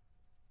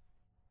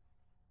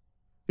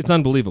 It's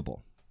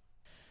unbelievable.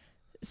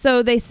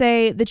 So they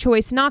say the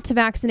choice not to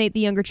vaccinate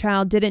the younger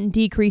child didn't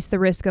decrease the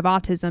risk of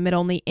autism. It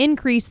only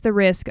increased the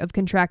risk of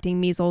contracting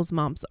measles,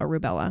 mumps, or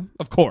rubella.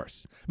 Of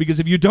course, because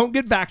if you don't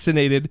get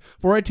vaccinated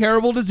for a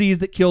terrible disease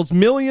that kills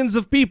millions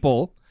of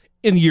people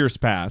in years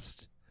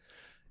past,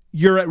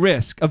 you're at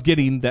risk of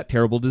getting that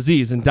terrible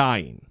disease and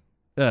dying.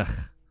 Ugh.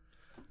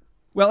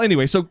 Well,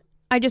 anyway, so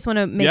I just want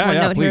to make one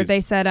note please. here.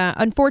 They said,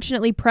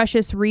 unfortunately,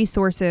 precious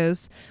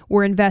resources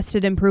were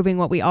invested in proving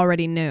what we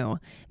already knew,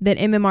 that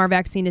MMR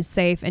vaccine is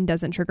safe and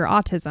doesn't trigger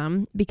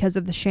autism because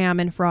of the sham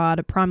and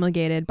fraud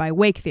promulgated by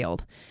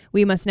Wakefield.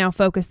 We must now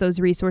focus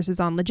those resources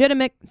on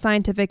legitimate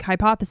scientific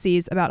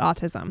hypotheses about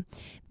autism.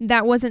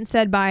 That wasn't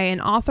said by an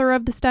author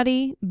of the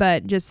study,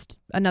 but just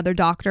another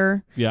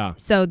doctor. Yeah.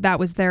 So that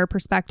was their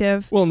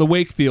perspective. Well, and the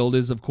Wakefield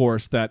is, of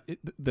course, that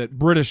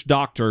British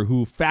doctor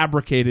who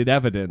fabricated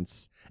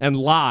evidence and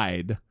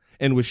lied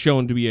and was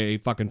shown to be a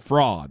fucking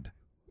fraud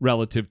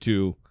relative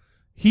to,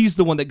 he's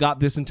the one that got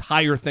this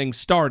entire thing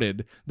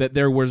started, that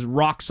there was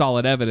rock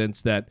solid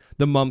evidence that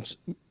the mumps,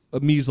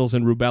 measles,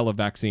 and rubella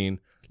vaccine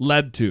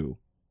led to,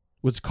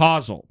 was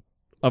causal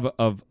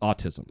of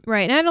autism.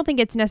 Right. And I don't think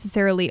it's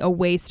necessarily a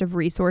waste of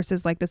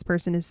resources like this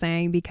person is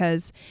saying,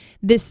 because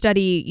this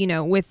study,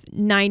 with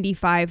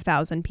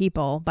 95,000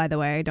 people, by the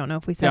way, I don't know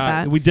if we said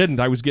that. We didn't.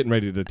 I was getting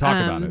ready to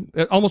talk about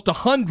it. Almost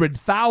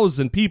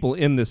 100,000 people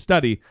in this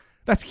study.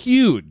 That's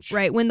huge.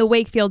 Right. When the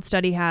Wakefield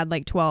study had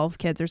like 12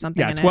 kids or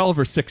something. Yeah, in 12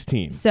 or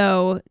 16.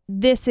 So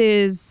this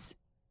is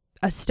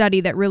a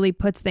study that really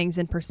puts things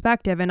in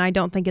perspective. And I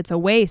don't think it's a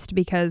waste,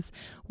 because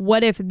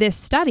what if this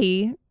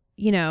study,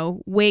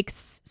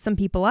 wakes some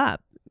people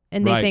up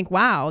and they think,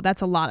 wow,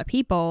 that's a lot of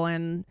people.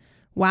 And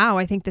wow,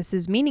 I think this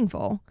is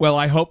meaningful. Well,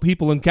 I hope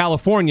people in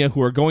California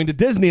who are going to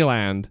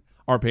Disneyland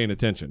are paying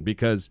attention,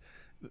 because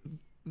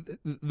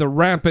the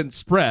rampant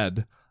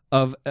spread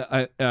of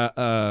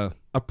a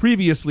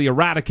previously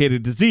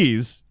eradicated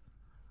disease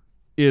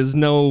is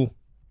no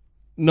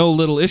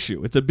little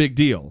issue. It's a big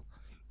deal,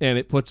 and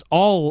it puts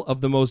all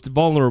of the most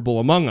vulnerable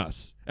among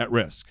us at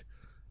risk,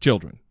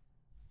 children.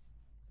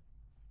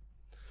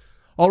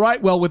 All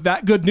right, well, with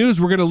that good news,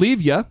 we're going to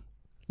leave you.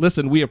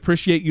 Listen, we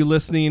appreciate you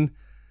listening,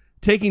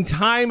 taking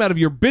time out of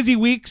your busy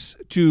weeks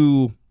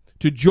to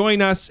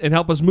join us and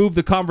help us move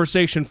the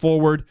conversation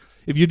forward.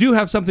 If you do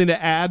have something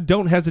to add,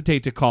 don't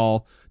hesitate to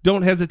call.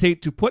 Don't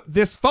hesitate to put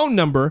this phone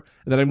number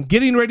that I'm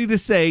getting ready to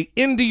say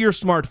into your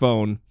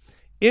smartphone,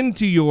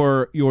 into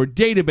your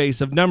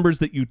database of numbers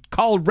that you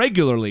call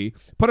regularly.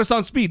 Put us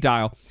on speed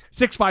dial,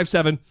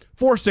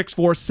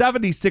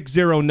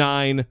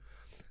 657-464-7609.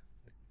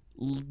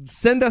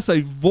 Send us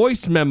a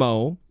voice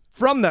memo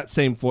from that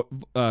same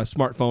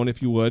smartphone,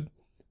 if you would,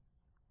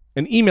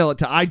 and email it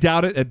to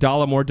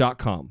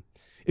idoubitit@dollemore.com.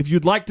 If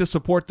you'd like to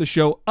support the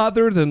show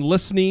other than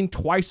listening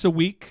twice a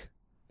week,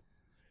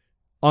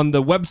 on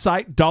the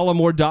website,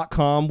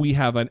 Dollemore.com, we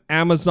have an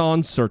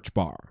Amazon search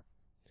bar.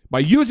 By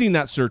using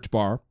that search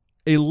bar,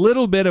 a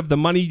little bit of the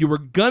money you were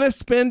going to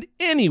spend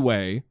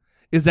anyway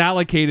is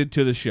allocated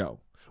to the show.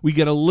 We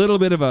get a little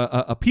bit of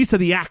a piece of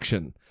the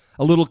action,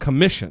 a little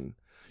commission.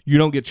 You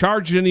don't get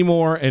charged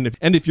anymore, and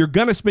if you're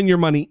going to spend your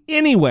money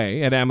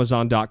anyway at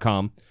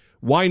Amazon.com,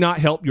 why not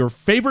help your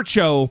favorite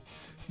show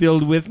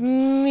filled with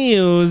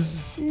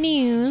news,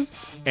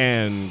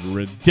 and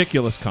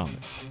ridiculous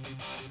comments?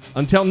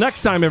 Until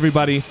next time,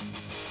 everybody,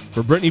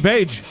 for Brittany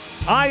Page,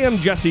 I am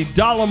Jesse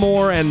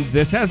Dollemore, and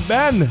this has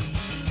been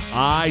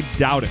I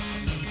Doubt It.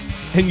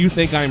 And you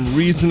think I'm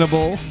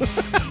reasonable?